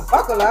up, and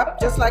buckle up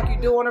just like you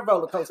do on a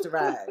roller coaster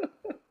ride.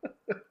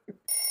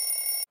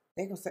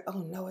 They gonna say,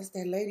 oh no, it's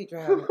that lady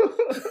driving.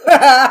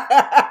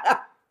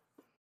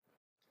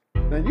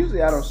 Now,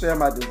 usually I don't share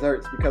my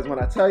desserts because when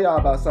I tell y'all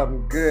about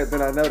something good,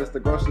 then I notice the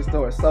grocery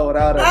store is sold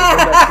out of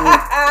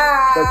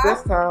it. But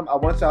this time, I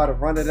want y'all to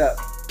run it up.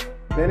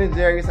 Ben &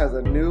 Jerry's has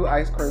a new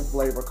ice cream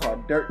flavor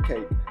called Dirt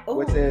Cake,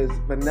 which is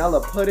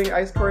vanilla pudding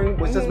ice cream,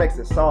 which just makes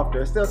it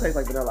softer. It still tastes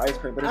like vanilla ice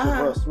cream, but it's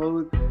just real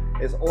smooth.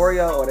 It's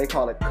Oreo, or they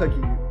call it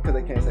cookie, because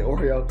they can't say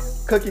Oreo.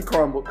 Cookie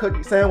crumble,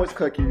 sandwich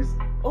cookies.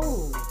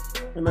 Ooh.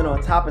 And then on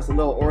top, it's a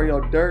little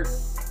Oreo dirt.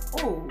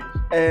 Ooh.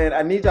 And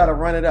I need y'all to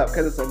run it up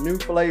because it's a new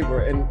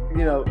flavor. And,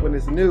 you know, when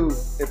it's new,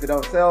 if it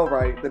don't sell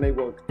right, then they're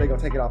going to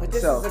take it off the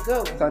shelf. This is a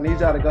good one. So I need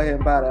y'all to go ahead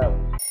and buy that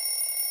one.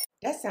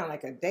 That sounds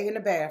like a day in the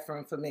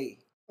bathroom for me.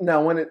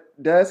 Now, when it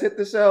does hit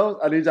the shelves,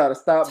 I need y'all to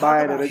stop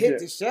buying it again. Hit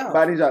the shelf.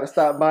 But I need y'all to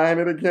stop buying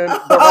it again.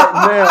 But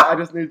right now, I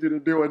just need you to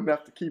do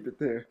enough to keep it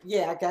there.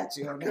 Yeah, I got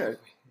you on that.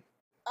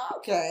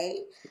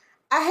 Okay.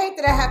 I hate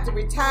that I have to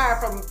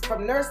retire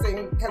from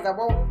nursing because I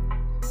won't.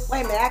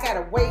 Wait a minute, I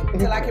gotta wait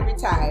until I can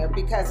retire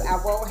because I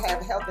won't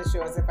have health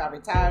insurance if I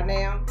retire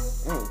now.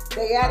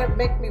 They gotta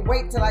make me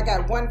wait till I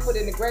got one foot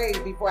in the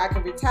grave before I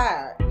can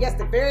retire. Yes,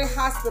 the very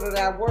hospital that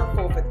I worked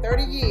for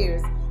 30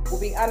 years will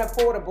be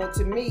unaffordable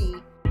to me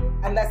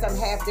unless I'm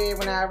half dead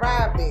when I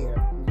arrive there.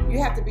 You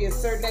have to be a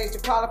certain age to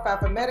qualify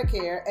for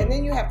Medicare, and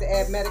then you have to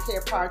add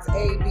Medicare Parts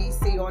A, B,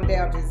 C on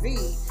down to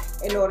Z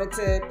in order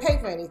to pay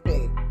for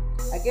anything.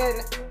 Again,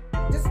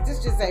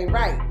 this just ain't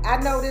right. I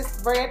know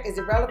this rant is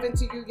irrelevant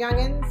to you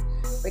youngins,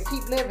 but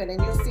keep living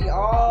and you'll see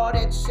all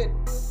that shit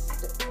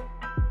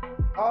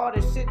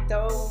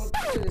done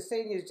to the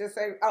seniors just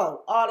ain't,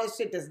 all that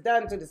shit that's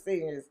done to the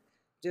seniors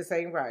just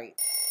ain't right.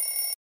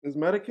 Does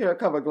Medicare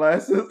cover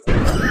glasses?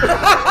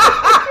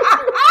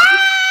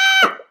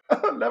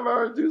 I've never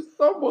heard you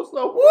stumble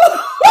so much.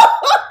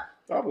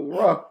 That was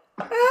rough.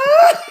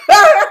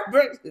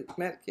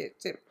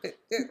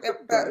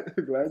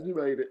 Glad you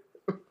made it.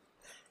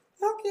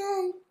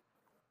 Okay.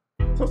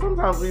 So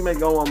sometimes we may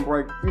go on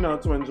break,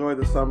 to enjoy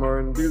the summer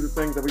and do the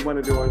things that we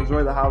want to do or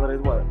enjoy the holidays.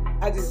 What?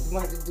 I just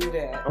wanted to do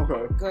that.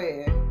 Okay. Go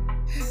ahead.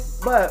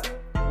 But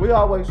we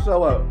always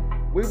show up.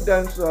 We've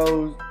done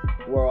shows.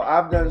 Well,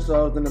 I've done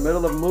shows in the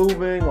middle of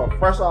moving or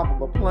fresh off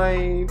of a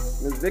plane.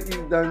 Miss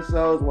Vicky's done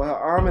shows with her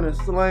arm in a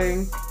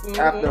sling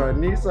after a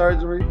knee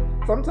surgery.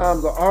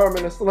 Sometimes an arm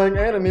in a sling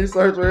and a knee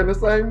surgery in the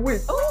same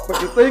week.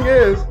 But the thing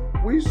is,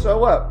 we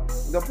show up.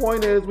 The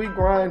point is, we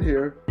grind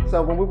here.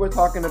 So when we were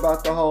talking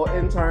about the whole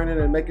interning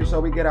and making sure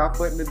we get our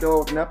foot in the door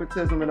with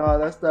nepotism and all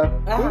that stuff,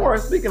 we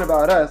weren't speaking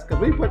about us because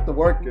we put the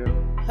work in.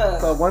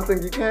 So one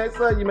thing you can't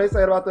say, you may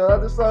say it about the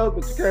other shows,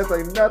 but you can't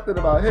say nothing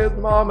about his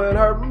mama and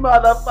her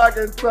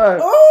motherfucking son.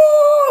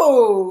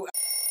 Ooh!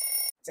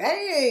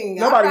 Dang!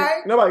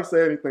 Nobody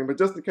say anything, but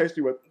just in case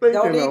you were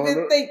thinking Don't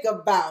even think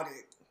about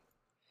it.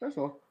 That's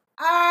all.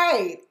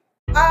 Alright.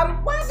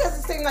 Why does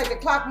it seem like the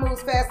clock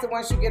moves faster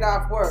once you get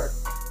off work?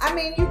 I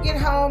mean, you get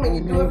home and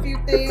you do a few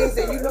things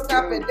and you look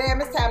up and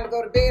damn, it's time to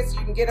go to bed so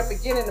you can get up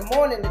again in the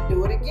morning to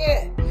do it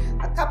again.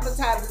 a couple of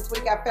times this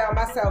week I found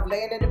myself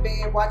laying in the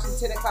bed watching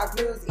 10 o'clock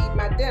news, eating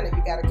my dinner.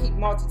 You got to keep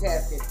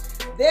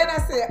multitasking. Then I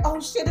said, oh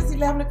shit, it's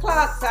 11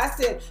 o'clock. So I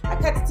said, I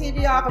cut the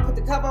TV off, I put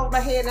the cover over my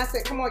head, and I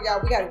said, come on,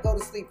 y'all, we got to go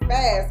to sleep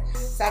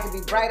fast so I can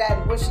be bright-eyed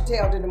and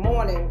bushy-tailed in the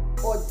morning,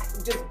 or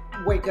just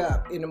wake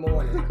up in the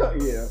morning.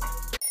 Yeah.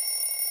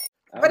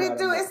 But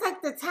it's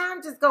like the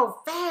time just go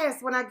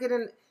fast when I get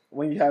in.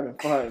 When you're having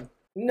fun.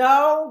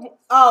 No.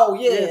 Oh,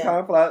 yeah. Yeah,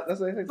 time flies. That's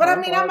what they say. But I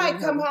mean, I might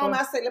come home.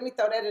 I say, let me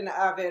throw that in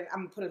the oven.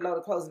 I'm going to put a load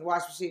of clothes in the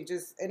wash machine.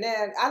 And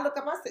then I look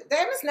up. I said,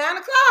 damn, it's 9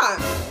 o'clock.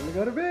 Let me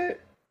go to bed.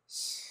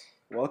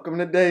 Welcome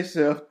to day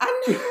shift.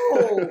 I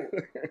know.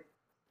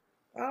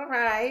 All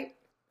right.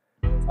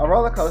 A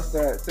roller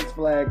coaster at Six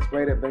Flags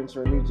Great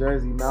Adventure in New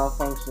Jersey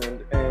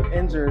malfunctioned and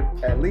injured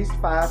at least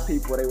 5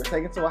 people. They were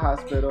taken to a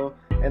hospital,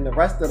 and the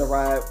rest of the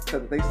ride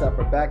said that they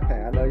suffered back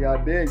pain. I know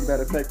y'all did. You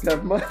better make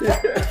that money.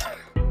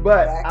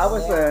 But I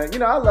was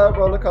saying, I love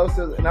roller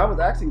coasters, and I was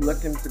actually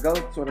looking to go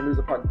to an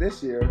amusement park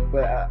this year,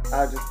 but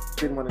I just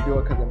didn't want to do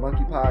it because of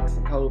monkeypox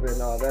and COVID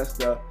and all that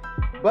stuff.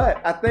 But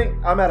I think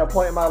I'm at a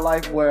point in my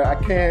life where I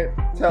can't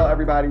tell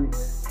everybody,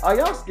 are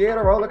y'all scared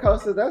of roller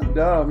coasters? That's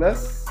dumb.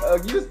 That's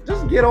you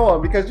just get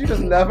on, because you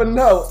just never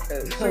know.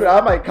 Shoot,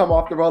 I might come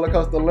off the roller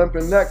coaster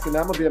limping next, and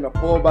I'm gonna be in a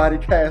full body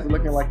cast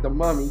looking like the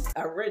mummy.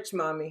 A rich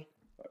mummy.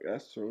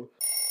 That's true.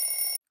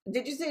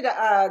 Did you see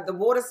the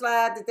water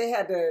slide that they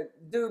had to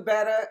do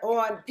better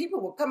on? People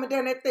were coming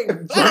down that thing,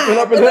 jumping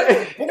up in the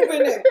air.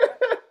 Booming it.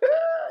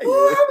 Ooh,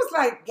 I was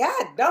like,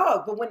 God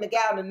dog. But when the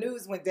guy on the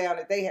news went down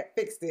that they had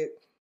fixed it,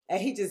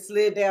 and he just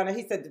slid down, and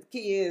he said the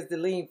key is to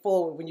lean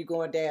forward when you're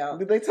going down.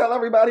 Did they tell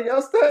everybody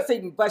else that? So you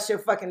can bust your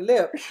fucking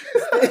lip.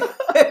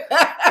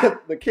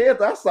 The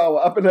kids I saw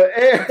were up in the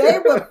air. They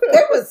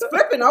was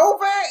flipping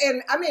over,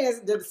 and I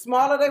mean, the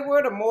smaller they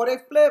were, the more they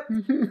flipped.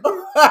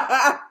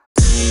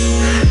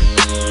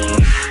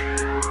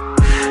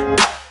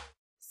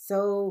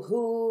 So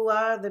who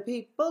are the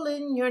people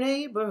in your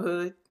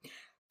neighborhood?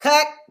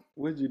 Cut.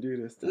 Would you do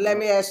this time? Let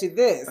me ask you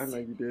this. I know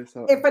you did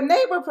something. If a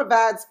neighbor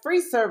provides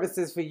free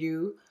services for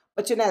you,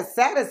 but you're not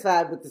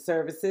satisfied with the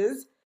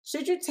services,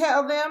 should you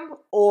tell them,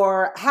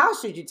 or how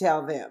should you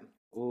tell them?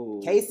 Ooh.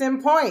 Case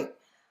in point,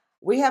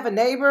 we have a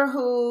neighbor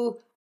who,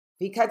 if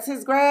he cuts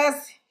his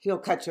grass, he'll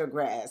cut your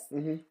grass.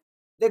 Mm-hmm.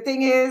 The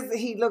thing is,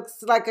 he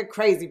looks like a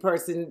crazy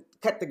person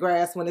cut the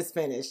grass when it's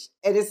finished.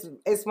 And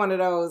it's one of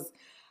those,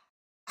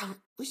 I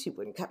wish he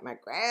wouldn't cut my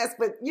grass.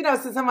 But,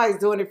 since somebody's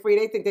doing it free,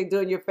 they think they're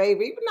doing you a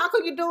favor. Even knock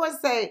on your door and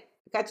say,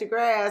 cut your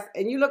grass.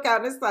 And you look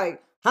out and it's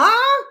like,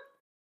 huh?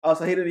 Oh,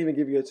 so he didn't even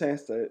give you a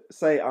chance to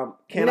say,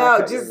 can I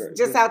cut your grass? No,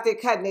 just out there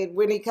cutting it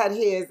when he cut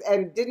his,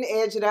 and didn't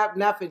edge it up,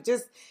 nothing.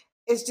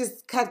 It's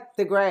just cut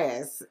the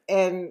grass.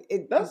 And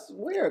that's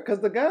weird, because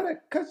the guy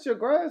that cuts your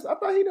grass, I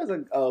thought he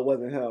doesn't, it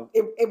wasn't him.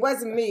 It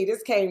wasn't me.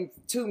 This came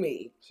to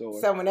me. Sure.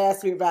 Someone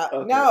asked me about,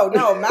 okay.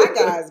 No, my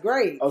guy's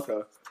great.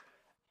 Okay.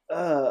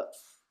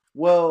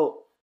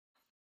 Well,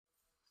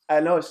 I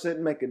know it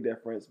shouldn't make a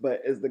difference,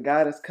 but is the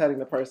guy that's cutting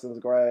the person's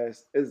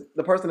grass, is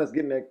the person that's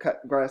getting their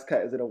grass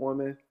cut, is it a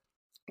woman?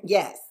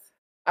 Yes.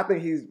 I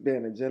think he's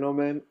being a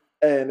gentleman,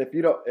 and if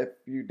you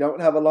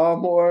don't have a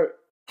lawnmower,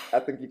 I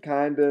think you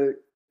kind of,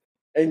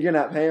 and you're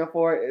not paying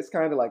for it, it's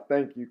kind of like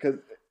thank you, because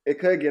it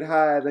could get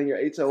high, then your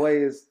HOA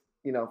is,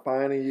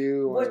 fining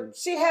you. Well,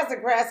 she has a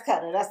grass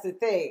cutter. That's the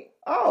thing.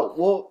 Oh,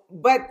 well.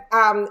 But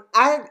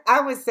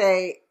I would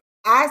say,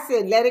 I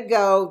said let it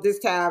go this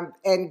time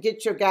and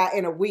get your guy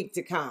in a week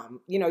to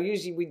come.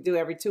 Usually we do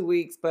every 2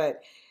 weeks,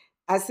 but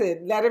I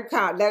said let him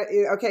come.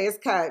 Okay, it's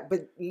cut,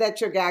 but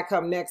let your guy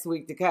come next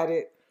week to cut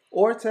it.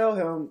 Or tell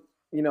him,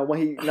 when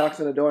he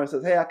knocks on the door and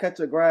says, hey, I cut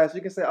your grass,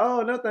 you can say,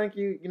 oh, no, thank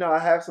you. I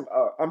have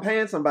I'm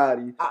paying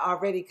somebody. I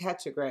already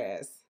cut your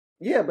grass.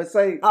 Yeah, but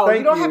say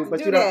thank you,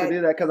 but you don't have to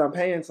do that because I'm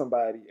paying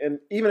somebody. And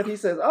even if he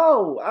says,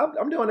 oh,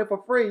 I'm doing it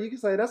for free, you can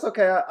say, that's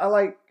okay. I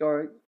like,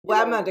 or.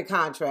 Well, I'm under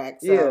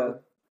contract. So. Yeah.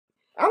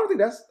 I don't think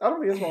that's what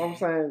I'm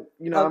saying.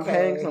 Okay. I'm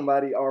paying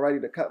somebody already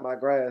to cut my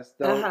grass.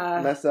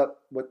 Don't mess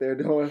up what they're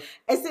doing.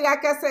 And see,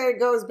 like I said, it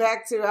goes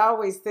back to, I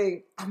always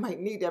think I might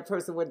need that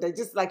person one day.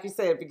 Just like you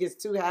said, if it gets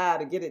too high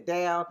to get it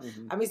down.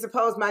 Mm-hmm. I mean,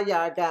 suppose my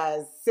yard guy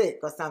is sick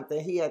or something.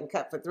 He hadn't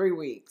cut for 3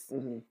 weeks.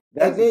 Mm-hmm.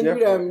 And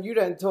then you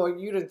done tore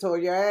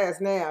your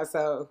ass now.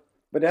 So.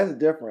 But that's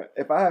different.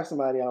 If I have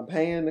somebody I'm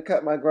paying to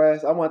cut my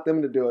grass, I want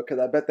them to do it,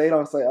 because I bet they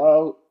don't say,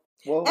 oh,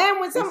 well. And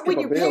when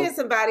you're paying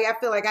somebody, I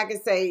feel like I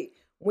can say,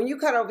 when you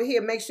cut over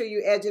here, make sure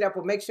you edge it up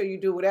or make sure you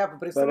do whatever.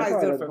 But if somebody's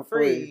doing it for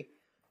free,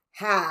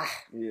 yeah,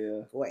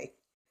 boy,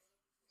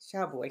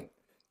 boy.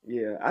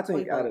 Yeah, I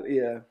think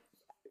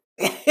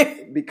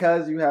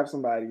because you have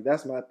somebody,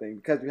 that's my thing.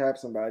 Because you have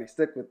somebody,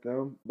 stick with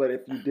them. But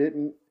if you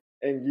didn't,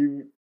 and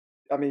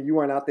you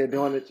weren't out there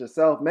doing it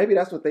yourself, maybe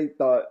that's what they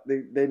thought.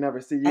 They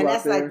never see you out there. And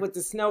that's like with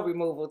the snow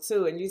removal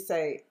too. And you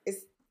say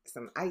it's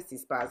some icy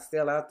spots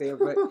still out there,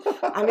 but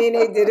they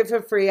did it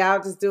for free.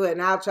 I'll just do it,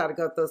 and I'll try to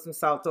go throw some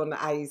salt on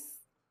the ice.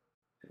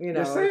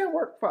 Does sand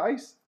work for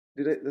ice?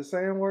 Does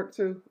sand work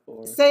too?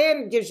 Or?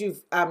 Sand gives you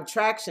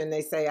traction,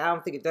 they say. I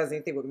don't think it does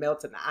anything with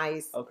melting the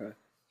ice. Okay.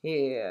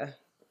 Yeah.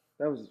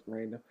 That was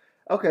random.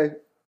 Okay.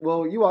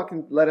 Well, you all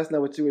can let us know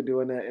what you would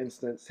do in that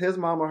instance. His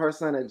mom or her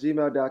son at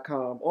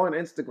gmail.com or on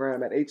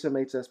Instagram at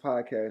HMHS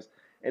Podcast.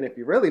 And if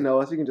you really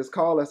know us, you can just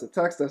call us or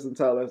text us and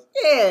tell us.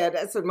 Yeah,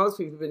 that's what most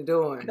people have been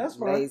doing. That's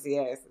fine. Lazy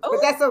asses. But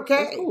that's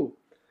okay. That's cool.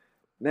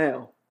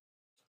 Now,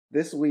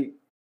 this week,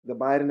 the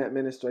Biden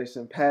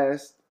administration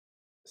passed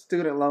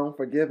student loan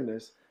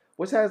forgiveness,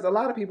 which has a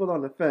lot of people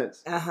on the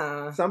fence.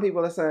 Some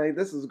people are saying,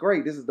 this is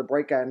great. This is the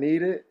break I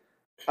needed.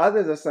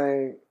 Others are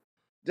saying,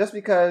 just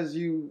because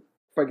you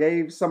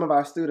forgave some of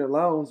our student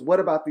loans, what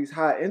about these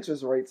high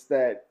interest rates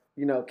that,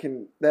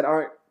 that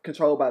aren't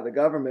controlled by the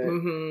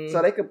government?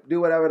 So they could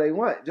do whatever they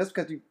want. Just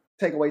because you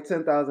take away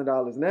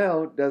 $10,000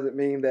 now doesn't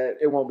mean that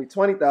it won't be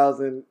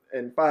 $20,000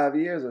 in 5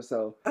 years or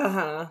so.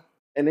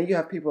 And then you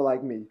have people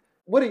like me.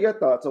 What are your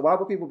thoughts? Or why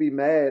would people be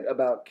mad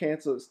about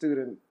canceled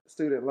student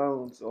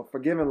loans or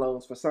forgiving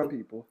loans for some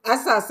people? I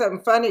saw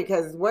something funny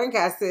because one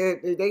guy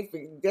said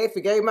they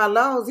forgave my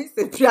loans. He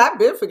said, I've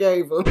been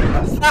forgave them.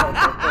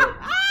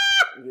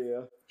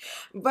 Yeah.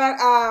 But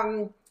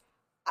and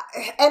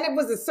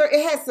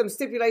it has some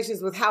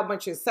stipulations with how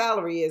much your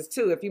salary is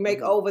too. If you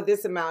make over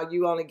this amount,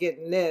 you only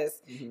getting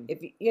this. If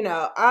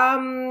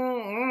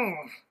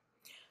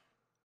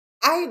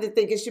I either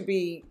think it should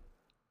be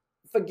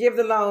forgive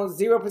the loans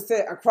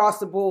 0% across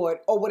the board,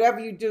 or whatever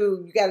you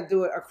do, you got to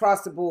do it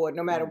across the board,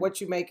 no matter what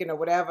you're making or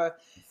whatever.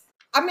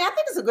 I mean, I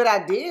think it's a good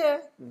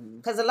idea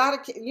because a lot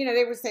of,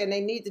 they were saying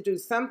they need to do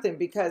something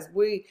because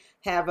we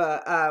have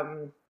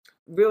a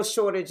real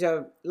shortage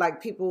of like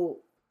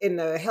people in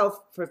the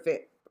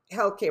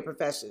healthcare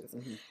professions.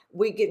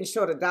 We getting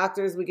short of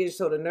doctors, we getting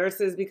short of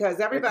nurses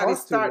because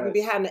everybody's starting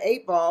behind the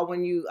 8 ball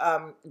when you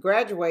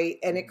graduate,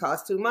 and it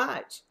costs too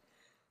much.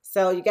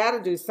 So you got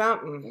to do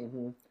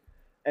something.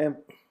 And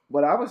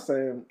what I was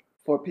saying,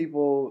 for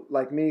people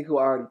like me who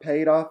already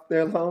paid off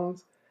their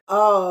loans,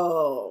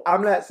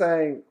 I'm not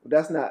saying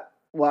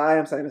I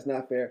am saying it's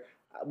not fair.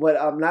 What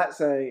I'm not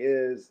saying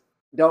is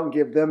don't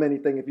give them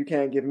anything if you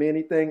can't give me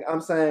anything. I'm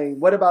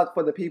saying, what about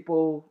for the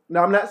people?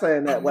 No, I'm not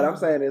saying that. What I'm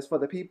saying is for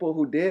the people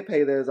who did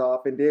pay theirs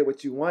off and did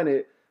what you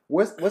wanted,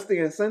 what's the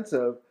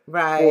incentive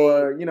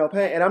for,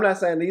 paying? And I'm not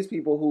saying these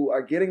people who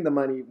are getting the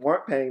money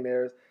weren't paying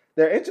theirs.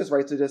 Their interest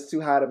rates are just too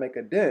high to make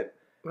a dent.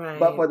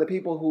 But for the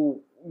people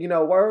who,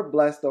 were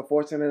blessed or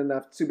fortunate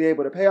enough to be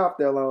able to pay off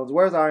their loans,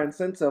 where's our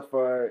incentive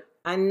for,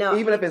 I know,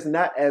 even if it's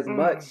not as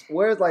much,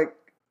 where's like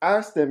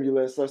our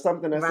stimulus or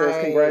something that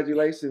says,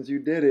 congratulations, you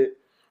did it.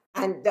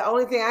 And the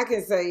only thing I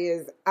can say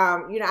is,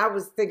 I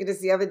was thinking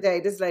this the other day,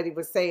 this lady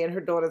was saying her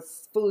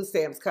daughter's food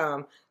stamps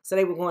come, so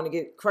they were going to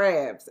get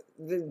crabs,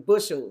 the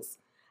bushels.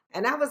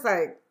 And I was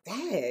like,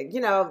 dang,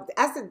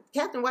 I said,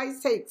 Captain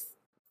Weiss takes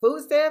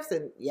food stamps?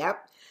 And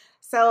yep.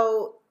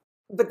 So,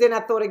 but then I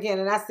thought again,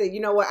 and I said, you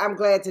know what? I'm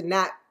glad to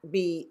not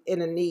be in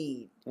a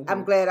need.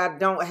 I'm glad I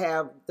don't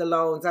have the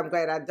loans. I'm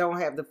glad I don't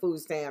have the food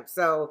stamps.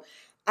 So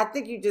I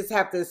think you just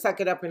have to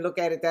suck it up and look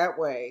at it that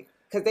way,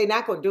 because they're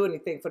not going to do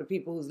anything for the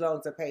people whose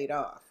loans are paid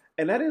off.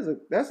 And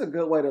that's a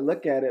good way to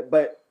look at it.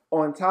 But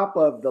on top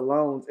of the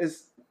loans,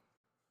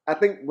 I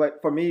think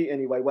for me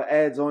anyway, what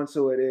adds on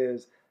to it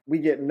is we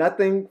get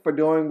nothing for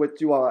doing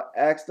what you all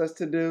asked us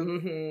to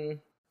do.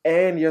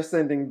 And you're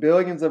sending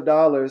billions of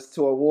dollars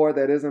to a war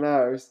that isn't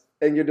ours.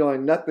 And you're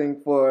doing nothing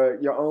for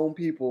your own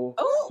people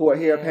who are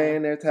here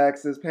paying their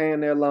taxes, paying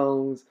their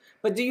loans.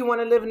 But do you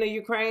want to live in the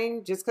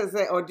Ukraine just because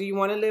or do you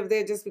want to live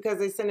there just because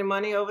they're sending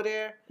money over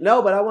there?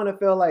 No, but I want to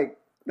feel like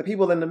the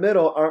people in the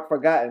middle aren't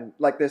forgotten.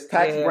 Like there's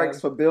tax breaks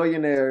for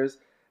billionaires.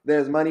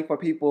 There's money for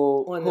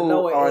people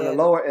who are in the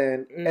lower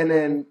end. And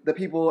then the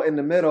people in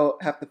the middle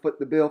have to foot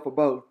the bill for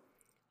both.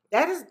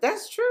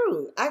 That's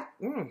true. I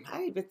didn't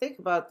even think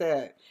about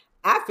that.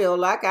 I feel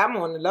like I'm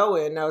on the low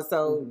end though,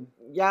 so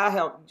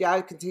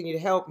y'all continue to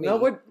help me.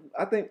 No,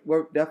 I think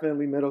we're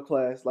definitely middle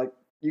class. Like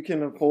you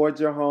can afford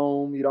your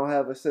home, you don't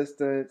have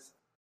assistance,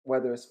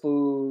 whether it's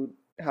food,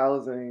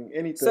 housing,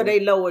 anything. So they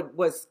lowered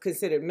what's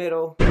considered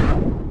middle.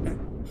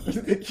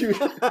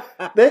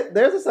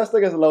 There's a such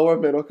thing as lower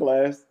middle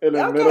class and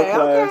a middle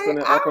class and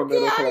an upper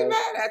middle class. I ain't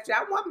mad at you.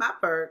 I want my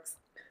perks.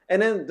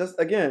 And then just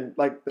again,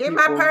 like get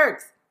my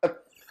perks.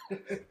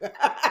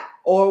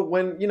 Or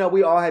when,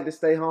 we all had to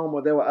stay home,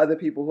 or there were other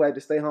people who had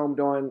to stay home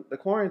during the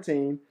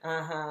quarantine,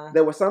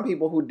 there were some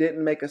people who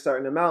didn't make a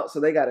certain amount,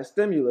 so they got a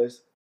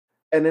stimulus.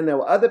 And then there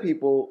were other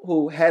people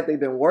who, had they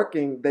been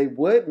working, they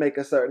would make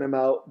a certain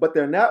amount, but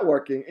they're not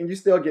working, and you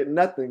still get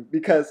nothing.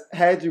 Because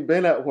had you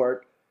been at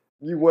work,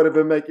 you would have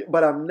been making,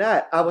 but I'm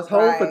not. I was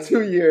home for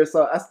 2 years,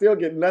 so I still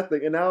get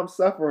nothing, and now I'm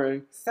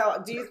suffering.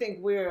 So do you think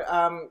we're...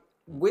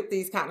 with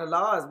these kind of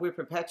laws, we're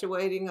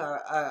perpetuating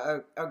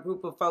a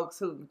group of folks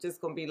who just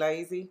going to be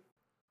lazy?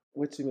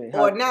 What you mean?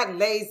 Or not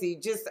lazy,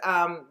 just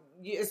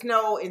it's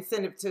no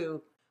incentive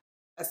to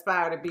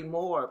aspire to be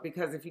more,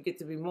 because if you get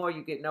to be more,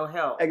 you get no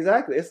help.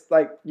 Exactly. It's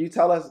like you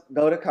tell us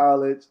go to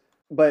college,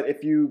 but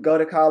if you go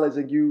to college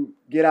and you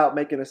get out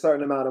making a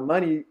certain amount of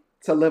money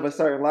to live a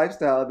certain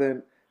lifestyle,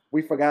 then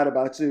we forgot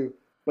about you.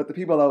 But the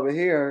people over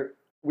here,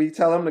 we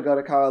tell them to go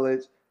to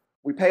college,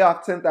 we pay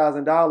off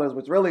 $10,000,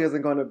 which really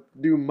isn't going to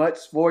do much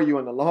for you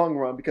in the long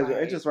run because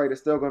your interest rate is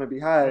still going to be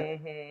high.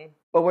 Mm-hmm.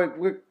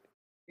 But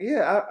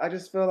I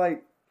just feel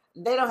like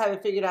they don't have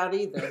it figured out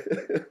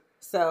either.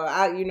 So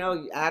I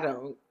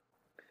don't.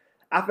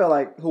 I feel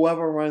like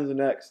whoever runs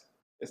next,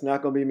 it's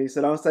not going to be me.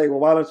 So don't say, well,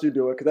 why don't you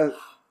do it? Because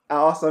I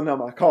also know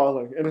my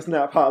calling, and it's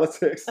not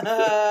politics.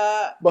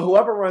 But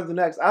whoever runs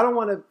next, I don't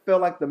want to feel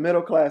like the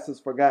middle class is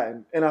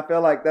forgotten. And I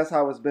feel like that's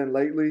how it's been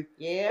lately.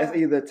 Yeah. It's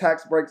either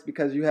tax breaks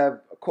because you have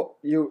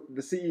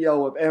the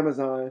CEO of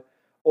Amazon,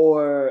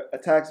 or a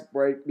tax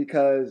break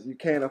because you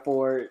can't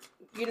afford.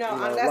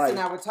 Unless and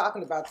I were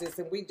talking about this,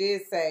 and we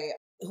did say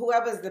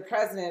whoever's the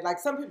president, like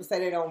some people say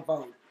they don't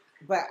vote,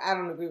 but I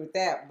don't agree with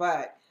that.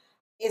 But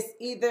it's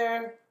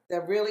either the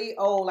really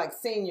old, like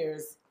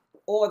seniors,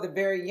 or the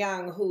very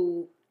young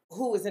who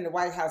is in the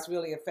White House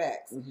really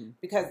affects,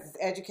 because it's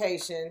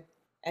education.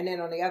 And then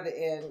on the other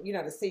end,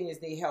 the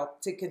seniors need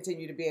help to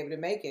continue to be able to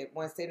make it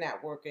once they're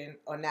not working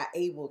or not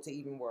able to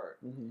even work.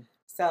 Mm-hmm.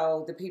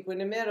 So the people in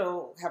the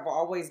middle have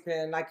always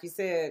been, like you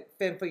said,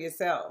 fend for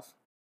yourself.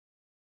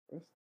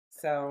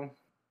 So.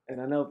 And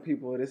I know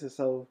this is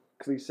so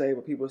cliche,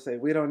 but people say,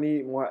 we don't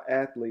need more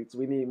athletes.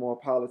 We need more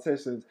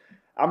politicians.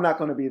 I'm not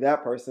going to be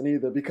that person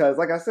either because,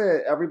 like I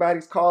said,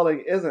 everybody's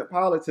calling isn't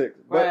politics.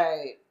 But,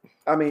 right.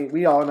 I mean,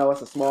 we all know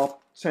it's a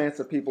small chance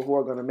of people who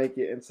are going to make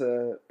it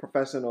into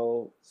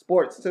professional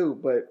sports too.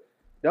 But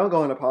don't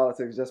go into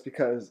politics just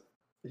because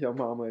your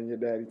mama and your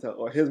daddy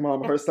or his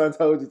mama, her son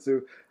told you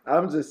to.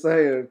 I'm just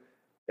saying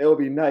it would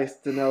be nice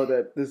to know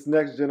that this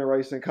next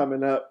generation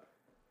coming up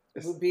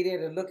will be there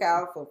to look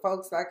out for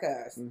folks like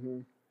us. Mm-hmm.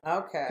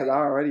 Okay. Because I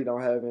already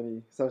don't have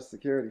any Social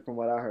Security from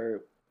what I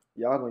heard.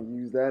 Y'all going to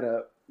use that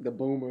up. The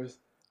boomers.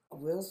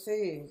 We'll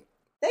see.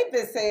 They've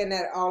been saying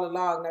that all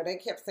along. No, they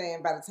kept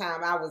saying by the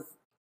time I was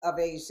of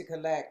age to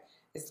collect,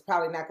 it's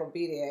probably not going to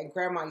be there. And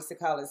Grandma used to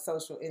call it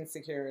social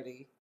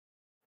insecurity.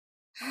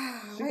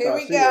 Here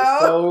we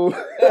go.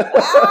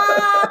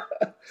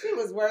 She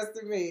was worse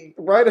than me.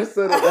 Ryder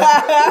said it. Is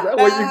that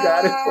where you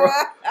got it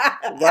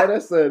from? Ryder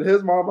said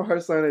his mama,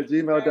 her son at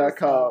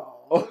gmail.com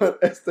on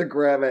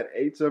Instagram at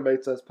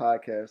HMHS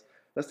Podcast.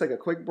 Let's take a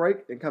quick break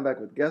and come back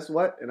with Guess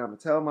What? And I'm going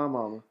to tell my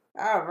mama.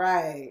 All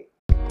right.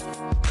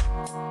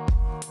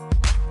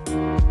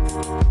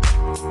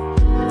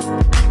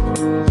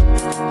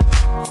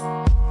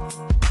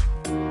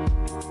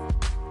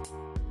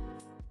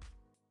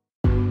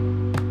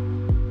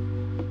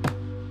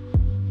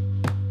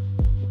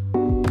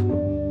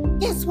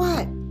 Guess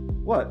what?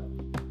 What?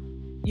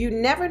 You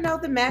never know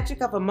the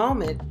magic of a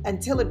moment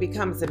until it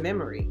becomes a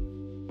memory.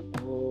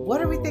 Oh.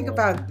 What do we think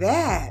about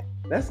that?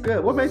 That's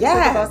good. What makes you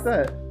think about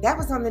that? That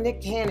was on the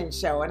Nick Cannon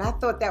show, and I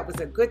thought that was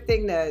a good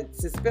thing to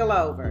spill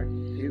over.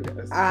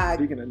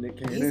 Speaking of Nick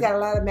Cannon, he's got a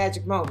lot of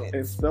magic moments.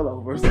 And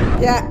spillovers.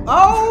 Yeah.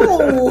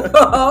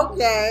 Oh,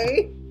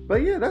 okay.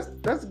 But yeah,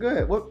 that's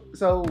good.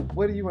 So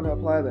what do you want to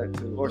apply that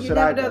to? Or should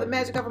I? You never know the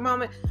magic of a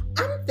moment.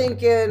 I'm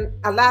thinking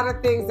a lot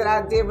of things that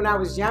I did when I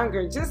was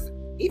younger,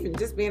 even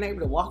just being able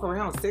to walk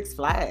around Six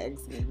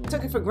Flags. Mm-hmm.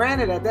 Took it for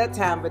granted at that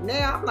time, but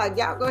now I'm like,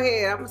 y'all go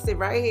ahead. I'm going to sit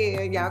right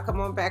here, and y'all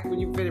come on back when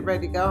you're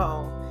ready to go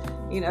home.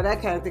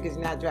 That kind of thing, because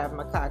you're not driving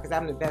my car, because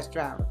I'm the best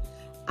driver.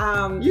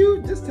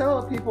 You just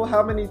tell people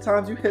how many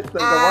times you hit the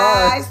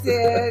garage.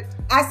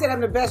 I said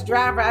I'm the best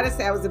driver. I didn't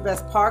say I was the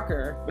best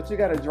parker. But you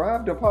got to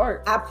drive to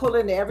park. I pull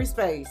into every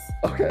space.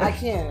 Okay. I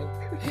can.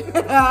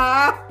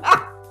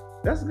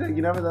 That's good.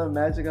 You never know the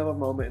magic of a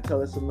moment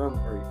until it's a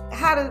memory.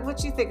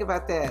 What you think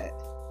about that?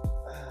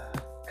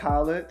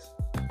 College.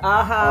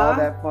 All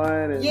that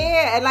fun.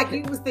 And like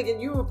you was thinking,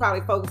 you were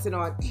probably focusing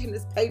on, damn,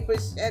 this paper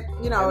shit,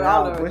 and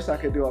I wish I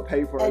could do a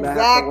paper and not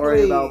have to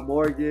worry about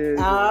mortgage.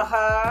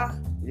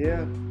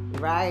 Yeah.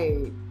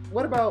 Right.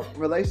 What about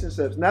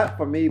relationships? Not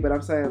for me, but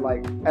I'm saying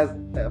like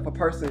if a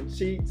person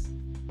cheats,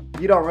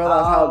 you don't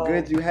realize how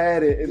good you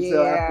had it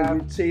until after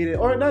you cheated,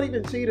 or not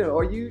even cheated,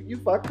 or you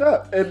fucked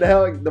up, and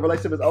now the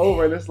relationship is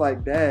over, and it's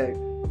like,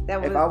 dang.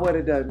 If I would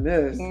have done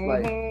this,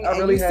 like I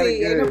really had it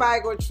good. Ain't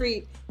nobody gonna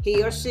treat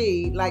he or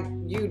she like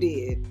you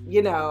did,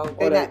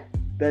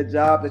 that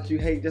job that you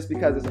hate just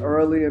because it's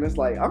early and it's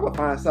like, I'm gonna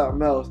find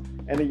something else,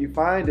 and then you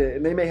find it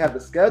and they may have the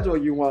schedule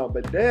you want,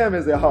 but damn,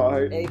 is it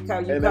hard? You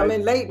come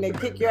in late and they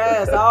kick your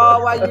ass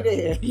all while you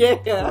there. Yeah.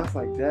 I was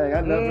like, dang,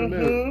 I never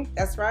knew.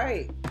 That's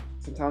right.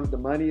 Sometimes the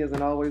money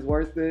isn't always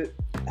worth it.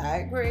 I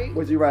agree.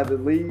 Would you rather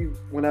leave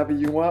whenever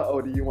you want,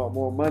 or do you want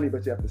more money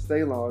but you have to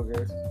stay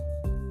longer?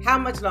 How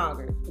much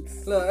longer?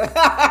 Look.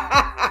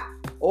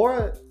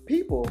 Or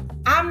people.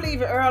 I'm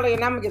leaving early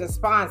and I'm going to get a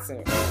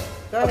sponsor.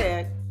 Go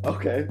ahead.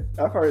 Okay.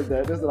 I've heard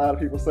that. There's a lot of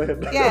people saying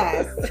that.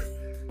 Yes.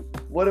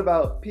 What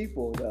about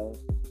people, though?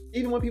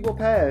 Even when people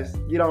pass,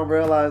 you don't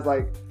realize,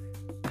 like,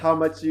 how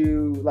much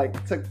you,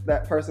 like, took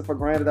that person for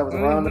granted that was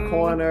around the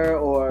corner,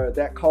 or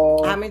that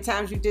call. How many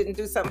times you didn't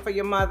do something for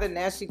your mother,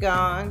 now she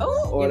gone.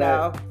 Oh,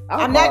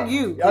 I'm not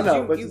you. I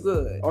know, but you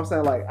good. I'm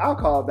saying, like, I'll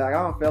call back.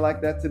 I don't feel like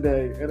that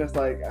today. And it's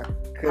like,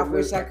 I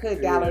wish I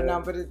could dial her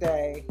number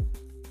today.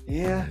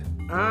 Yeah.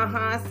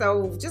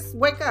 So just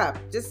wake up.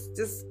 Just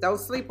don't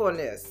sleep on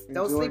this.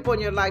 Don't sleep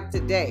on your life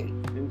today.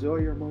 Enjoy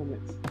your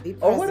moments.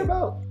 Or what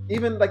about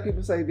even like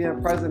people say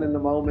being present in the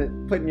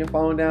moment, putting your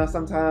phone down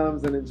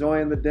sometimes and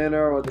enjoying the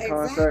dinner or the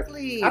concert.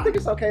 I think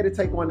it's okay to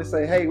take one to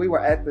say, hey, we were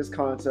at this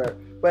concert.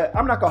 But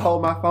I'm not gonna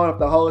hold my phone up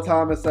the whole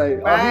time and say,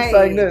 oh, he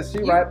sang this,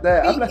 she rapped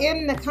that. I'm not,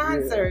 in the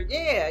concert.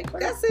 Yeah,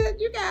 that's it.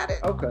 You got it.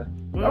 Okay.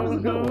 That was a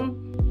good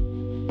one.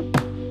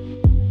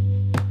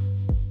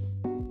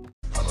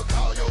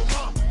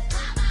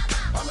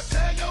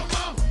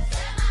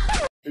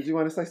 Did you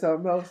want to say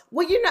something else?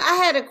 Well, I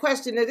had a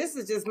question. Now, this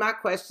is just my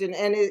question,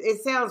 and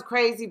it sounds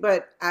crazy,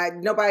 but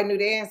nobody knew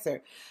the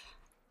answer.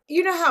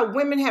 You know how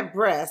women have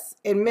breasts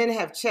and men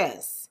have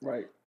chests?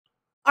 Right.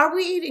 Are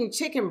we eating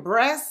chicken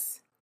breasts,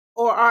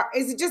 or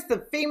is it just the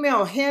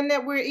female hen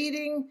that we're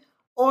eating,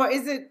 or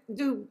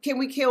can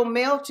we kill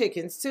male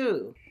chickens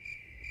too?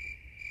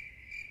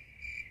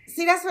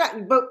 See, that's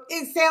what. But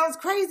it sounds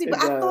crazy.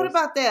 But I thought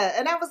about that,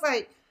 and I was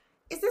like,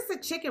 is this a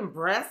chicken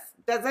breast?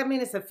 Does that mean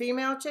it's a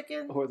female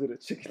chicken? Or is it a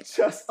chicken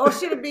chest? Or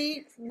should it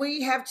be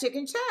we have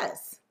chicken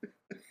chest?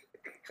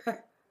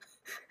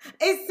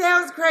 It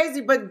sounds crazy,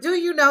 but do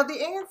you know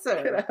the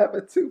answer? Can I have a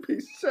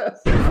 2-piece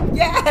chest?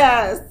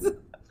 Yes.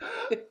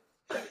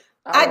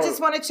 I just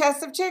want a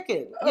chest of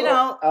chicken.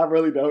 I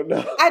really don't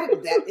know.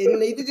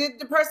 Neither did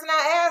the person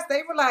I asked.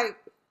 They were like,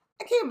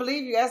 I can't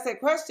believe you asked that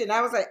question. I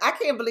was like, I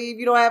can't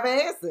believe you don't have an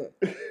answer.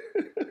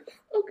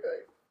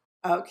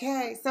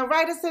 Okay. So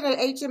write us in at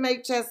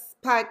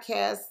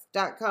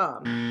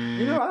hmhspodcast.com.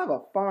 I have a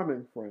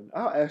farming friend.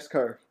 I'll ask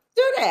her.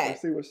 Do that.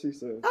 Let's see what she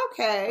says.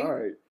 Okay. All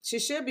right. She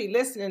should be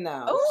listening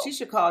now. Ooh. She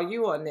should call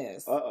you on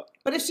this.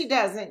 But if she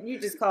doesn't, you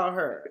just call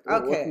her.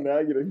 Okay. Well,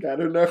 now you done got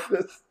her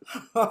nervous.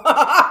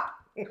 I'm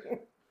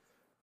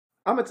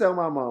going to tell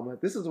my mama,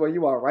 this is where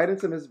you are right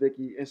into Miss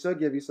Vicky, and she'll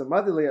give you some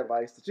motherly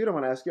advice that you don't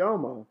want to ask your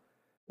own mom.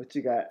 What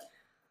you got?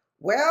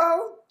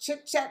 Well,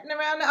 chit-chatting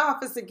around the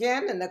office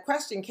again, and the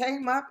question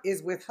came up,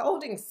 is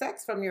withholding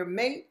sex from your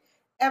mate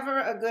ever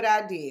a good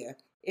idea?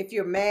 If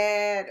you're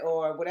mad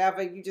or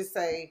whatever, you just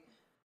say,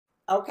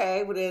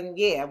 okay, well then,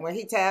 yeah, when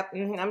he tapped,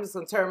 I'm just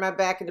going to turn my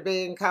back in the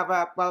bed and cover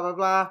up, blah, blah,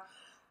 blah.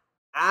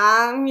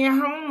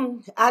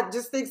 I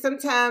just think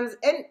sometimes,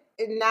 and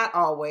not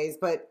always,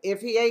 but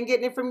if he ain't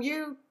getting it from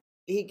you,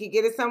 he could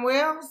get it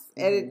somewhere else.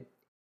 And,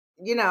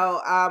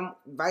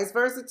 vice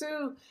versa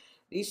too.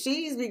 These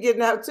she's be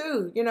getting out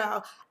too,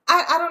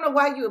 I don't know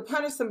why you would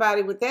punish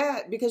somebody with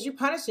that, because you're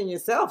punishing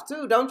yourself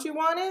too. Don't you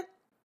want it?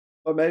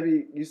 Or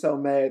maybe you so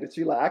mad that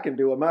you like, I can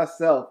do it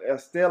myself and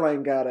still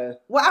ain't gotta.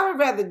 Well, I would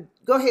rather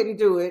go ahead and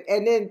do it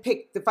and then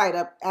pick the fight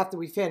up after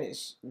we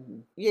finish. Mm-hmm.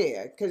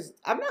 Yeah, because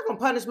I'm not going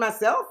to punish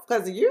myself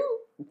because of you,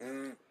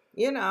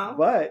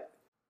 But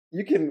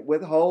you can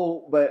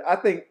withhold, but I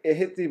think it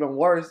hits even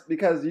worse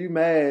because you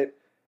mad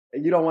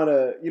and you don't want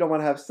to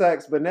have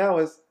sex, but now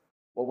it's,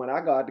 well, when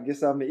I go out to get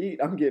something to eat,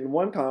 I'm getting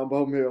one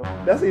combo meal.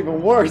 That's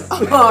even worse.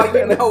 Oh,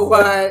 you know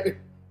what?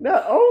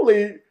 Not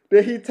only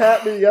did he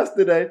tap me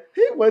yesterday,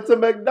 he went to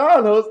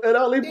McDonald's and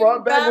only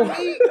brought back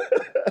one.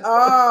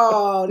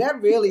 Oh,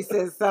 that really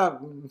says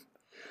something.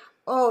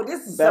 Oh,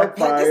 this is so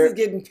petty. This is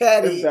getting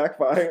petty. It's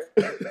backfired.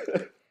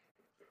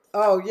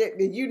 Oh, yeah.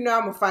 I'm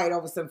going to fight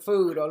over some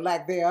food or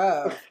lack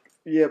thereof.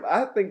 Yeah, but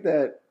I think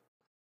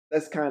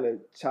that's kind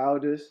of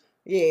childish.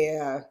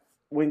 Yeah.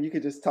 When you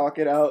could just talk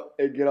it out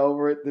and get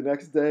over it the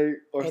next day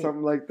or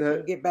something like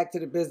that. Get back to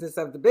the business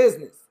of the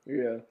business.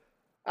 Yeah.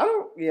 I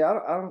don't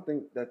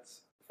think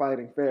that's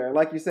fighting fair.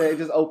 Like you said, it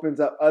just opens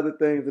up other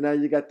things, and now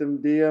you got them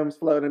DMs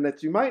floating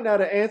that you might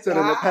not have answered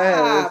in the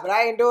past. But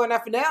I ain't doing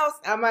nothing else.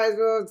 I might as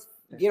well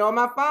get on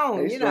my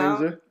phone, hey,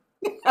 stranger.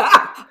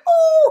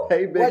 Ooh,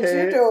 hey, big what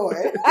head. you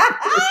doing?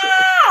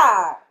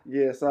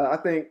 Yeah, so I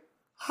think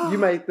you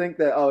may think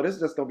that, this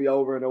is just going to be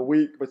over in a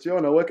week, but you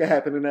don't know what could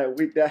happen in that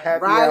week. That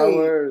happy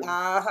hour.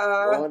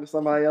 Going to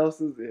somebody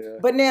else's. Yeah.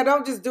 But now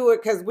don't just do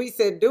it because we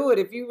said do it.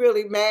 If you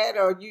really mad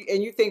and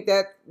you think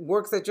that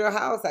works at your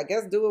house, I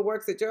guess do it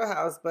works at your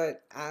house.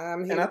 But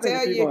I'm here to tell you. And I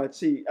think if you're going to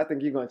cheat, I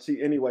think you're going to cheat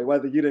anyway,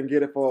 whether you didn't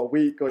get it for a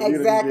week or you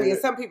didn't get it. Exactly. And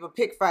some people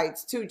pick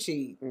fights to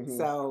cheat. Mm-hmm.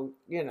 So,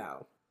 Yeah.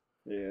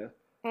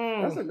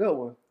 That's a good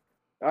one.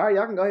 All right,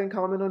 y'all can go ahead and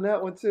comment on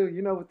that one too.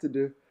 You know what to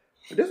do.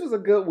 But this was a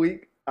good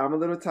week. I'm a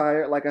little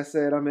tired. Like I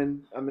said, I'm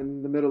in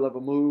the middle of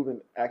a move, and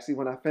actually,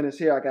 when I finish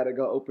here, I got to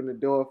go open the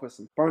door for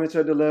some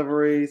furniture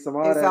delivery, It's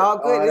all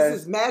good.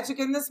 This is magic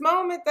in this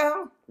moment,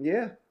 though.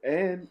 Yeah,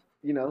 and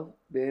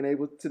being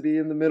able to be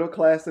in the middle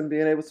class and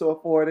being able to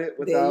afford it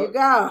without there you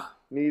go.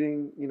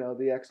 Needing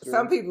the extra.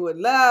 Some people would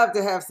love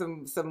to have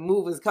some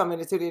movers coming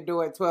into their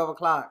door at 12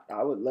 o'clock.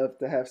 I would love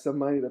to have some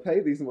money to pay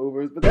these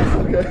movers, but that's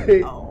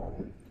okay. Oh,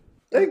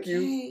 thank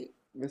you,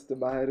 Mr.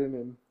 Biden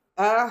and.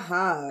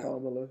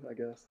 Kamala, I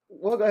guess.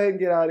 We'll go ahead and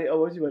get out of here.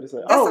 Oh, what you about to say?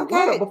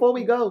 Okay. Before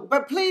we go.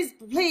 But please,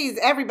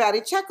 everybody,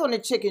 check on the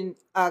chicken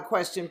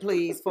question,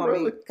 please, for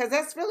me. Because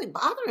that's really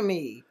bothering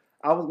me.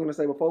 I was going to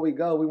say, before we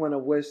go, we want to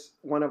wish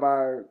one of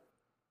our,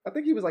 I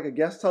think he was like a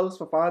guest host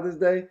for Father's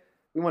Day.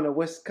 We want to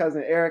wish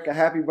cousin Eric a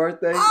happy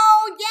birthday.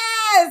 Oh,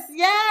 yes.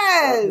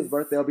 Yes. His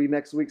birthday will be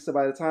next week. So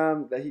by the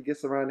time that he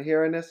gets around to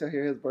hearing this, he'll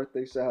hear his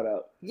birthday shout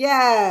out.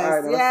 Yes. All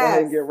right, now let's go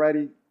ahead and get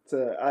ready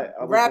to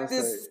wrap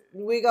this.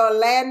 We're going to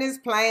land this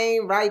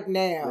plane right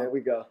now. There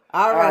we go.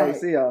 All right.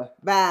 See y'all.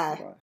 Bye.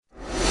 Bye.